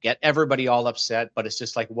 get everybody all upset, but it's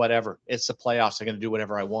just like, whatever. It's the playoffs. I'm going to do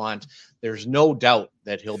whatever I want. There's no doubt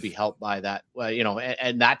that he'll be helped by that,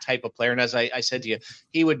 and that type of player. And as I said to you,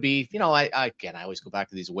 he would be, I always go back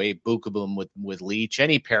to these Wade Bukaboom with Leach,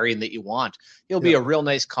 any pairing that you want. He'll be a real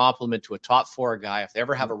nice compliment to a top four guy. If they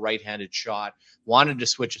ever have a right-handed shot, wanted to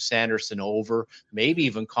switch a Sanderson over, maybe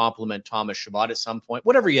even compliment Thomas Chabot at some point,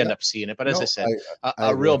 whatever you end up seeing it. But as I said,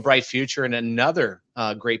 a real bright future and another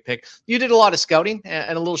great pick. You did a lot of scouting,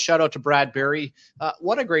 and a little shout out to Brad Berry.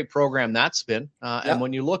 What a great program that's been. And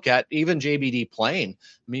when you look at even JBD playing,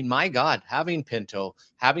 I mean, my God, having Pinto,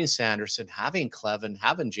 having Sanderson, having Clevin,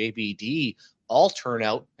 having JBD all turn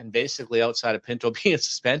out, and basically outside of Pinto being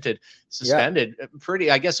suspended, pretty,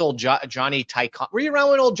 I guess, old Johnny Tycon. Were you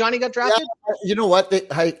around when old Johnny got drafted? Yeah, you know what?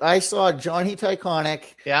 I saw Johnny Tyconic,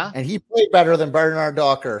 and he played better than Bernard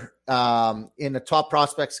Docker in the top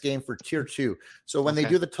prospects game for Tier 2. So when they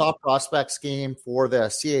do the top prospects game for the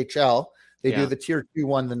CHL, they do the Tier 2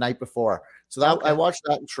 one the night before. So that I watched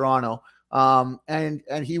that in Toronto. And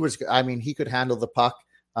he was, he could handle the puck.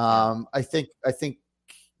 I think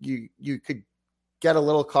you could get a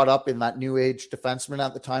little caught up in that new age defenseman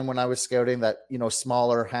at the time when I was scouting that,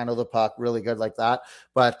 smaller, handle the puck, really good like that.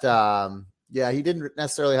 But he didn't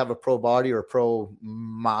necessarily have a pro body or pro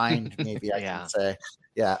mind, maybe I can say.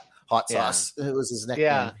 Yeah. Hot sauce. It was his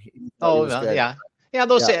nickname. Yeah,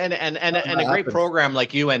 those and a great program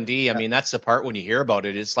like UND. I mean, that's the part when you hear about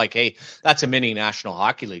it. It's like, hey, that's a mini National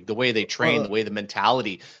Hockey League. The way they train, the way the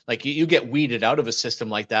mentality, like you get weeded out of a system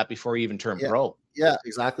like that before you even turn pro. Yeah,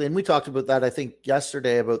 exactly. And we talked about that, I think,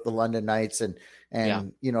 yesterday about the London Knights and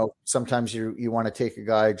sometimes you want to take a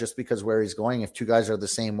guy just because where he's going. If two guys are the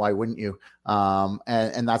same, why wouldn't you?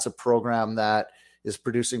 And that's a program that is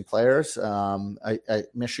producing players.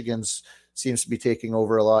 Michigan's seems to be taking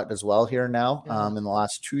over a lot as well here now in the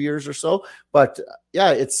last 2 years or so. But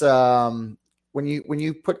it's when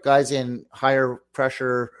you put guys in higher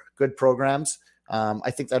pressure, good programs,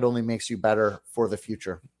 I think that only makes you better for the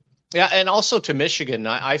future. Yeah, and also to Michigan,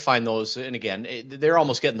 I find those, and again, they're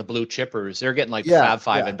almost getting the blue chippers. They're getting like the Fab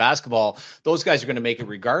Five in basketball. Those guys are going to make it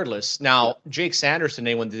regardless. Now, Jake Sanderson,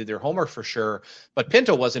 anyone did their homework for sure, but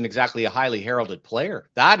Pinto wasn't exactly a highly heralded player.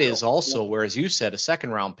 That is also where, as you said, a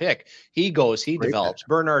second-round pick. He develops.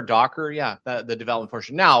 Bernard Docker, the development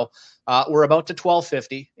portion. Now, we're about to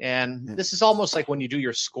 12:50, and this is almost like when you do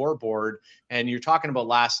your scoreboard and you're talking about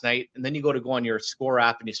last night, and then you go on your score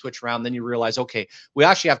app and you switch around, then you realize, okay, we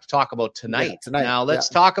actually have to talk about tonight. Now let's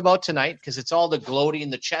talk about tonight, because it's all the gloating,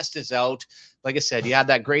 the chest is out. Like I said, you had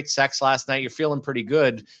that great sex last night. You're feeling pretty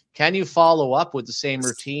good. Can you follow up with the same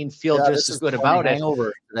routine, feel just as good about it?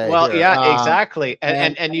 Well, exactly.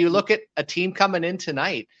 And you look at a team coming in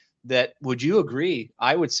tonight that, would you agree,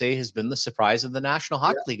 I would say has been the surprise of the National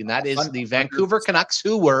Hockey League, and that is the Vancouver Canucks,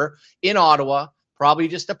 who were in Ottawa, probably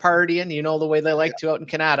just a partying, the way they like to out in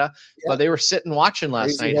Canada, but they were sitting watching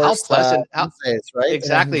last night. How pleasant.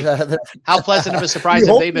 Exactly. And, how pleasant of a surprise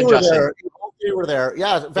have they been, Justin? They were there.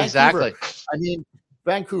 Yeah, Vancouver. Exactly. I mean,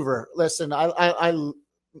 Vancouver, listen, I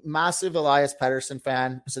massive Elias Pettersson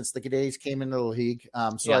fan since the days came into the league.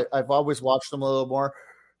 I've always watched them a little more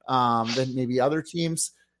than maybe other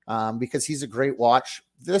teams. Because he's a great watch.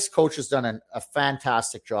 This coach has done a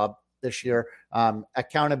fantastic job this year.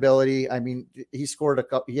 Accountability. I mean, he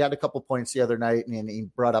had a couple points the other night, and he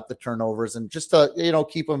brought up the turnovers, and just to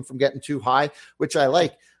keep them from getting too high, which I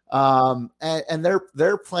like. And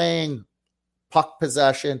they're playing puck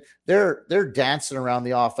possession. They're dancing around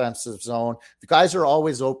the offensive zone. The guys are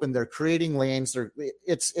always open. They're creating lanes.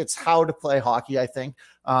 It's how to play hockey, I think.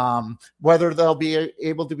 Whether they'll be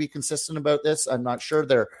able to be consistent about this, I'm not sure.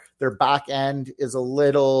 Their back end is a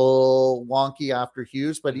little wonky after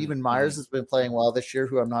Hughes, but even Myers has been playing well this year,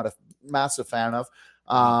 who I'm not a massive fan of.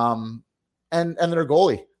 And their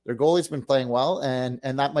goalie's been playing well, and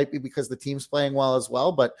that might be because the team's playing well as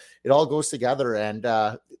well, but it all goes together. And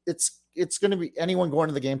it's going to be, anyone going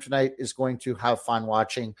to the game tonight is going to have fun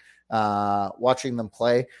watching them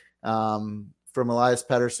play. From Elias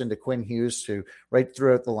Pettersson to Quinn Hughes to right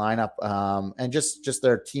throughout the lineup. And just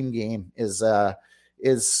their team game is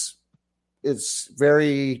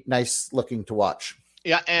very nice looking to watch.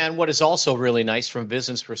 Yeah, and what is also really nice from a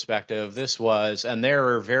business perspective, and there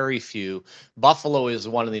are very few. Buffalo is the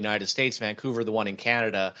one in the United States, Vancouver the one in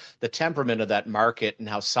Canada. The temperament of that market and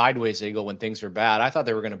how sideways they go when things are bad. I thought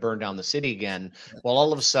they were going to burn down the city again. Well,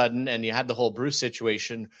 all of a sudden, and you had the whole Bruce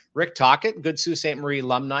situation. Rick Tocchet, good Sault Ste. Marie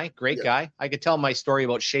alumni, great guy. I could tell my story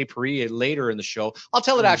about Shea Paris later in the show. I'll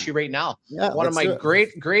tell it actually right now. Yeah, one of my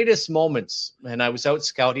greatest moments, and I was out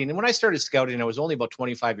scouting. And when I started scouting, I was only about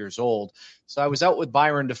 25 years old. So I was out with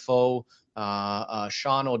Byron Defoe,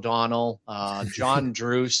 Sean O'Donnell, John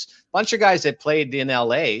Druce, bunch of guys that played in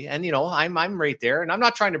LA. And, I'm right there. And I'm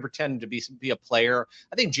not trying to pretend to be a player.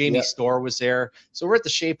 I think Jamie Storr was there. So we're at the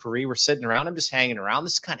Shea Paris. We're sitting around. I'm just hanging around.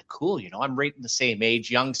 This is kind of cool. I'm right in the same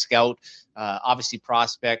age, young scout, obviously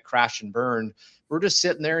prospect, crash and burn. We're just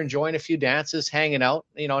sitting there enjoying a few dances, hanging out,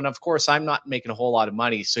 and of course I'm not making a whole lot of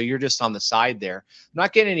money. So you're just on the side there. I'm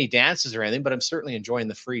not getting any dances or anything, but I'm certainly enjoying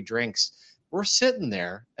the free drinks. We're sitting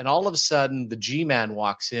there, and all of a sudden, the G-Man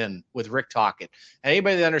walks in with Rick Tocchet. And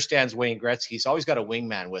anybody that understands Wayne Gretzky, he's always got a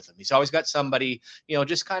wingman with him. He's always got somebody,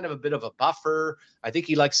 just kind of a bit of a buffer. I think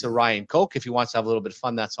he likes the Ryan Coke. If he wants to have a little bit of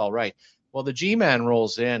fun, that's all right. Well, the G-Man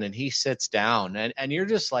rolls in, and he sits down, and you're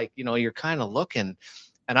just like, you're kind of looking.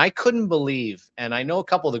 And I couldn't believe, and I know a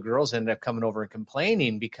couple of the girls ended up coming over and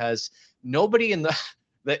complaining because nobody in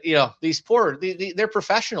these they're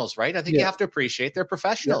professionals, right? I think you have to appreciate they're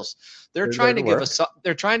professionals. They're trying to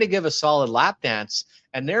give a solid lap dance,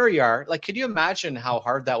 and there you are. Like, could you imagine how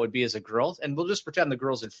hard that would be as a girl? And we'll just pretend the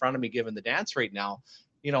girl's in front of me giving the dance right now.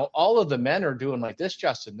 All of the men are doing like this,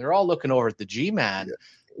 Justin. They're all looking over at the G-Man. Yeah.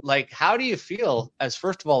 Like, how do you feel as,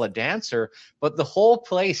 first of all, a dancer, but the whole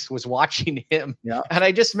place was watching him. Yeah. And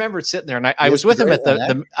I just remember sitting there, and I was with him at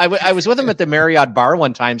I was with him at the Marriott bar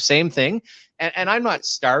one time, same thing. And I'm not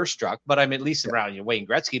starstruck, but I'm at least around Wayne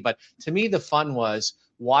Gretzky. But to me, the fun was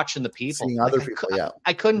watching the people. Seeing other people,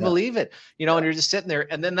 I couldn't believe it. And you're just sitting there.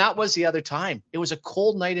 And then that was the other time. It was a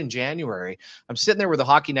cold night in January. I'm sitting there with the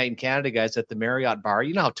Hockey Night in Canada guys at the Marriott bar.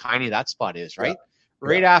 You know how tiny that spot is, right? Yeah.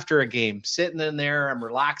 Right after a game, sitting in there, I'm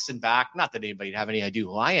relaxing back. Not that anybody'd have any idea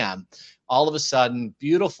who I am. All of a sudden,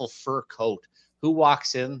 beautiful fur coat. Who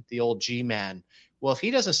walks in? The old G-Man. Well, if he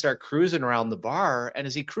doesn't start cruising around the bar, and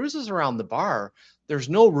as he cruises around the bar, there's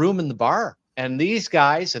no room in the bar. And these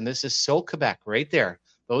guys, and this is so Quebec right there,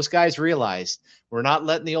 those guys realized we're not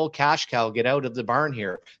letting the old cash cow get out of the barn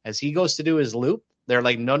here. As he goes to do his loop, they're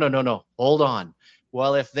like, no, hold on.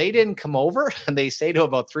 Well, if they didn't come over, and they say to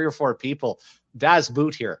about 3 or 4 people, Das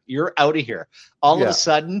Boot here, you're out of here. All of a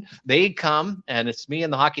sudden, they come, and it's me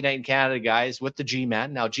and the Hockey Night in Canada guys with the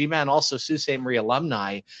G-Man. Now, G-Man also Sault Ste. Marie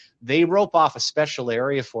alumni. They rope off a special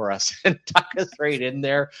area for us and tuck us right in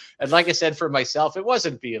there. And like I said, for myself, it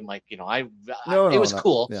wasn't being like, it was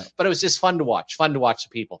cool, but it was just fun to watch the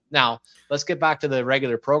people. Now, let's get back to the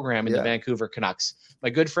regular program in the Vancouver Canucks. My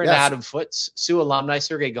good friend Adam Foots, Sioux alumni,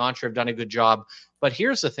 Sergei Gonchar have done a good job. But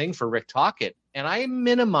here's the thing for Rick Tocchet, and I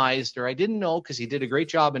minimized, or I didn't know because he did a great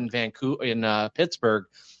job in Pittsburgh.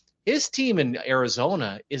 His team in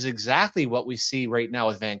Arizona is exactly what we see right now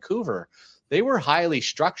with Vancouver. They were highly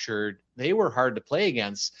structured. They were hard to play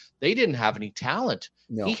against. They didn't have any talent.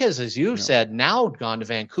 No. He has, as you said, now gone to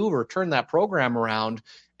Vancouver, turned that program around,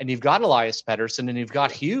 and you've got Elias Pettersson and you've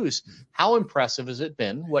got Hughes. How impressive has it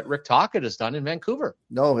been what Rick Tocchet has done in Vancouver?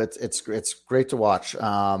 No, it's great to watch.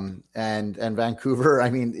 And Vancouver, I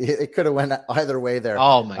mean, it could have went either way there.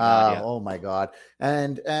 Oh my God! Oh my God!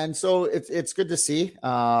 And so it's good to see.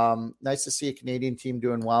 Nice to see a Canadian team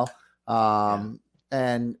doing well.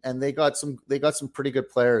 And they got some pretty good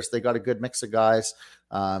players. They got a good mix of guys.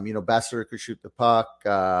 Besser could shoot the puck.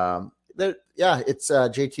 It's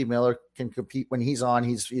JT Miller can compete when he's on.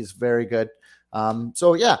 He's very good.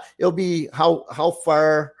 It'll be how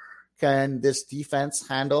far can this defense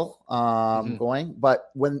handle going? But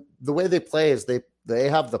when the way they play is they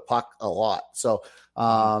have the puck a lot, so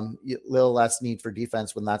little less need for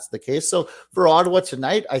defense when that's the case. So for Ottawa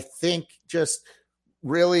tonight, I think just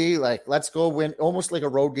really let's go win, almost like a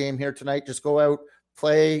road game here tonight. Just go out,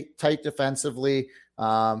 play tight defensively,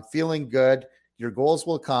 feeling good. Your goals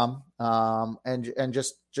will come, and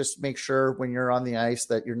just make sure when you're on the ice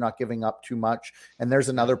that you're not giving up too much. And there's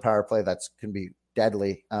another power play that can be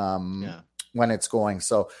deadly when it's going.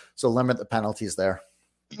 So limit the penalties there.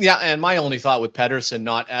 Yeah, and my only thought with Pettersson,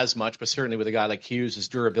 not as much, but certainly with a guy like Hughes, his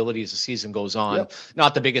durability as the season goes on. Yep.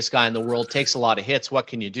 Not the biggest guy in the world, takes a lot of hits. What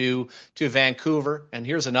can you do to Vancouver? And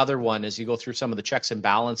here's another one as you go through some of the checks and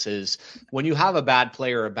balances. When you have a bad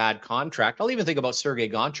player, a bad contract, I'll even think about Sergei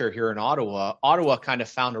Gonchar here in Ottawa. Ottawa kind of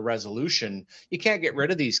found a resolution. You can't get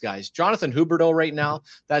rid of these guys. Jonathan Huberdeau right now,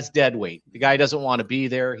 that's dead weight. The guy doesn't want to be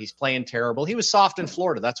there. He's playing terrible. He was soft in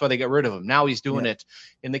Florida. That's why they got rid of him. Now he's doing it.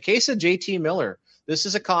 In the case of JT Miller, this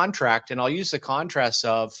is a contract, and I'll use the contrast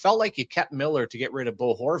of felt like you kept Miller to get rid of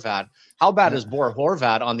Bo Horvat. How bad is Bo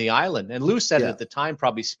Horvat on the island? And Lou said it at the time,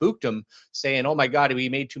 probably spooked him, saying, oh my God, we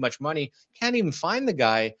made too much money. Can't even find the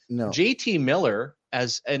guy. No. JT Miller,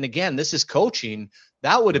 and again, this is coaching,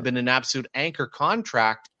 that would have been an absolute anchor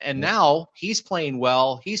contract. And now he's playing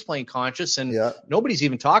well, he's playing conscious, and nobody's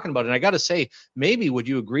even talking about it. And I got to say, maybe would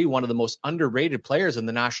you agree, one of the most underrated players in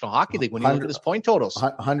the National Hockey League when you look at his point totals?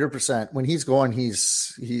 100%. When he's going,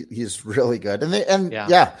 he's really good. And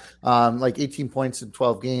like 18 points in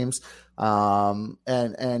 12 games. Their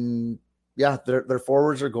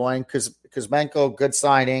forwards are going because Kuzmenko, good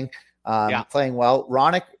signing. Playing well.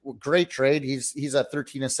 Ronick, great trade. He's at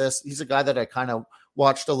 13 assists. He's a guy that I kind of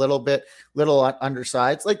watched a little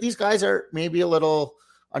undersized. Like, these guys are maybe a little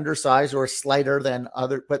undersized or slighter than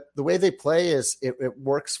other, but the way they play is it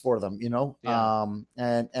works for them, and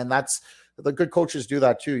that's the good coaches do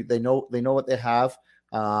that too. They know what they have.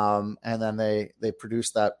 And then they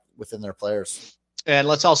produce that within their players. And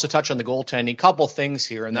let's also touch on the goaltending. Couple things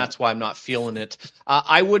here, and that's why I'm not feeling it.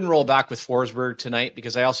 I wouldn't roll back with Forsberg tonight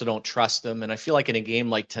because I also don't trust them. And I feel like in a game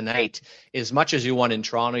like tonight, as much as you won in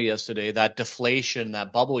Toronto yesterday, that deflation,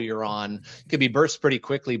 that bubble you're on, could be burst pretty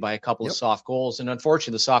quickly by a couple of soft goals. And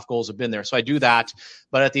unfortunately, the soft goals have been there. So I do that.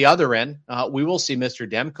 But at the other end, we will see Mr.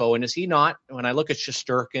 Demko. And is he not, when I look at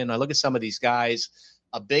Shesterkin, I look at some of these guys,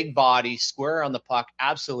 a big body, square on the puck,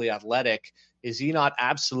 absolutely athletic. Is he not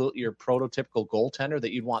absolutely your prototypical goaltender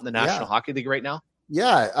that you'd want in the National Hockey League right now?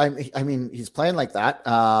 Yeah, I mean, he's playing like that.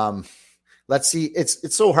 Let's see.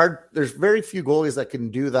 It's so hard. There's very few goalies that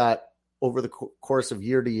can do that over the course of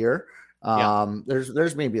year to year.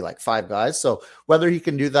 There's maybe like 5 guys. So whether he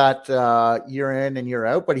can do that year in and year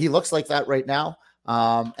out, but he looks like that right now.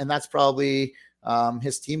 And that's probably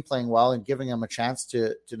his team playing well and giving him a chance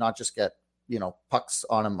to not just get pucks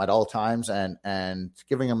on him at all times and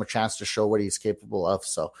giving him a chance to show what he's capable of.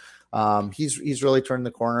 So he's really turned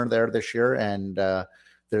the corner there this year, and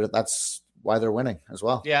that's why they're winning as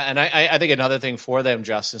well. Yeah, and I think another thing for them,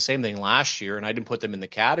 Justin, same thing last year, and I didn't put them in the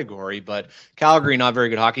category, but Calgary, not a very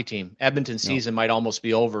good hockey team. Edmonton season might almost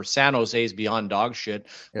be over. San Jose is beyond dog shit.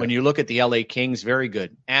 When you look at the LA Kings, very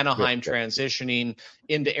good. Anaheim transitioning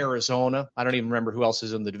into Arizona. I don't even remember who else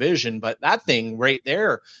is in the division, but that thing right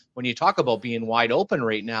there, when you talk about being wide open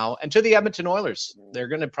right now, and to the Edmonton Oilers, they're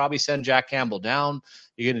going to probably send Jack Campbell down.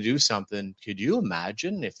 You're going to do something. Could you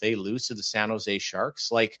imagine if they lose to the San Jose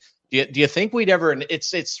Sharks? Like, do you think we'd ever, and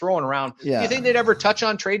it's thrown around, do you think they'd ever touch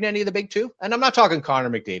on trading any of the big two? And I'm not talking Connor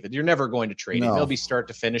McDavid. You're never going to trade him. He'll be start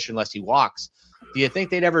to finish unless he walks. Do you think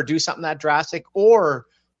they'd ever do something that drastic? Or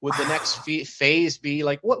would the next phase be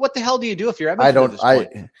like, what the hell do you do if you're Edmonton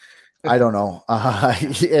I don't know.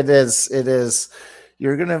 It is.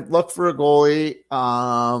 You're going to look for a goalie.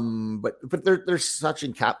 But there's such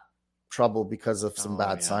in cap trouble because of some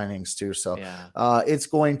bad signings too. So it's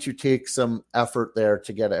going to take some effort there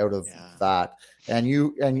to get out of that. And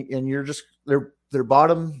you're just their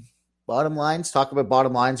bottom lines. Talk about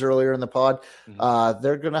bottom lines earlier in the pod.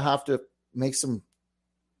 They're going to have to make some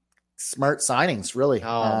smart signings, really.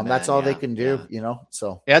 That's all they can do,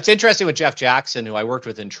 so it's interesting with Jeff Jackson, who I worked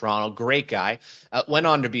with in Toronto, great guy, went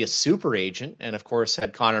on to be a super agent, and of course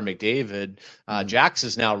had Connor McDavid. Jax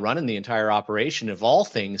is now running the entire operation. Of all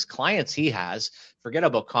things, clients he has, forget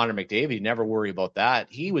about Connor McDavid, never worry about that.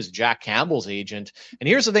 He was Jack Campbell's agent. And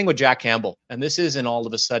here's the thing with Jack Campbell, and this isn't all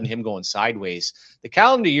of a sudden him going sideways. The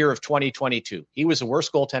calendar year of 2022, he was the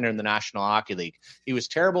worst goaltender in the National Hockey League. He was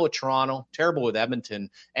terrible with Toronto, terrible with Edmonton.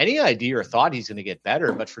 Any idea or thought he's going to get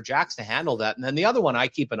better, but for Jax to handle that. And then the other one I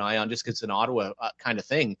keep an eye on, just because it's an Ottawa kind of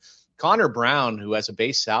thing, Connor Brown, who has a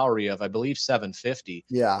base salary of, I believe, $750.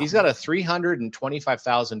 Yeah. He's got a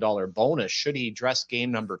 $325,000 bonus should he dress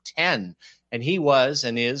game number 10. And he was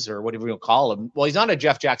and is, or whatever you'll call him. Well, he's not a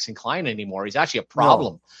Jeff Jackson Klein anymore. He's actually a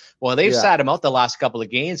problem. No. Well, they've sat him out the last couple of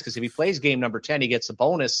games because if he plays game number 10, he gets a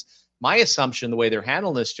bonus. My assumption, the way they're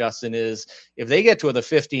handling this, Justin, is if they get to the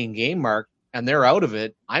 15 game mark, and they're out of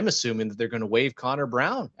it, I'm assuming that they're going to waive Connor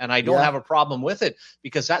Brown. And I don't have a problem with it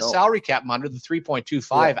because that salary cap under the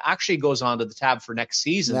 3.25 actually goes onto the tab for next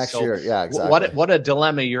season. Next year. Yeah, exactly. What a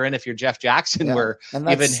dilemma you're in if you're Jeff Jackson, where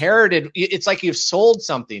you've inherited, it's like you've sold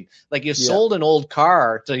something, like you've sold an old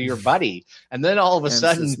car to your buddy. And then all of a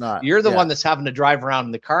sudden you're the one that's having to drive around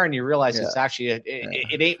in the car and you realize it's actually,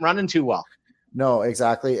 it ain't running too well. No,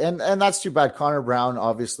 exactly. And that's too bad. Connor Brown,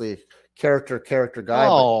 obviously character guy.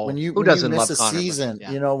 But when you miss a season,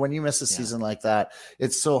 when you miss a season like that,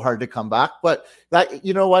 it's so hard to come back. But that,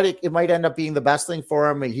 you know what, it might end up being the best thing for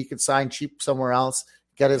him. He could sign cheap somewhere else,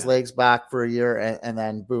 get his legs back for a year, and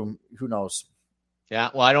then boom, who knows? Yeah,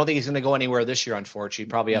 well, I don't think he's going to go anywhere this year, unfortunately.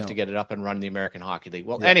 Probably have to get it up and run the American Hockey League.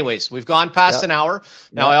 Well, anyways, we've gone past an hour.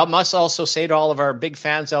 Now, I must also say to all of our big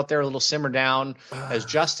fans out there, a little simmer down as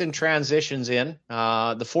Justin transitions in.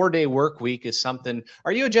 The 4-day work week is something.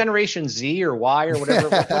 Are you a Generation Z or Y or whatever?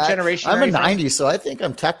 What generation I'm are you a 90s, so I think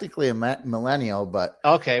I'm technically a millennial, but.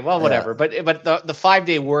 Okay, well, whatever. But the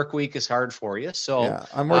 5-day work week is hard for you. So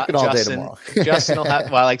I'm working all day tomorrow. Justin will have,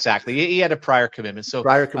 well, exactly. He had a prior commitment. So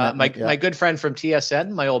my good friend from TSN,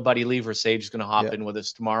 my old buddy Lee Versage, is going to hop in with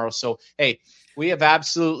us tomorrow. So, hey, we have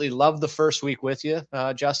absolutely loved the first week with you,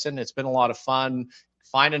 Justin. It's been a lot of fun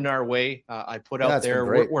finding our way. I put out there,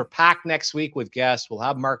 we're packed next week with guests. We'll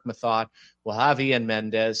have Mark Mathot. We'll have Ian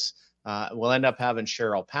Mendez. We'll end up having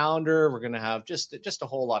Cheryl Pounder. We're going to have just a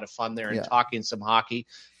whole lot of fun there and talking some hockey,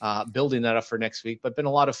 building that up for next week. But been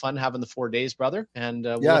a lot of fun having the 4 days, brother. And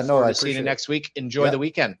we'll look forward to seeing you next week. Enjoy the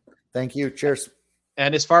weekend. Thank you. Cheers.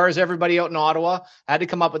 And as far as everybody out in Ottawa, I had to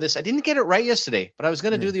come up with this. I didn't get it right yesterday, but I was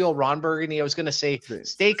going to do the old Ron Burgundy. I was going to say,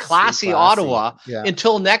 stay classy, Ottawa,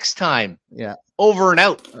 until next time. Yeah. Over and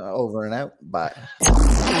out. Over and out. Bye.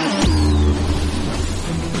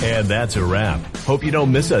 And that's a wrap. Hope you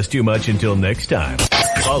don't miss us too much until next time.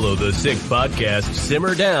 Follow the Sick Podcast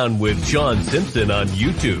Simmer Down with Sean Simpson on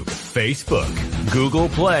YouTube, Facebook, Google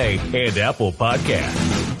Play, and Apple Podcasts.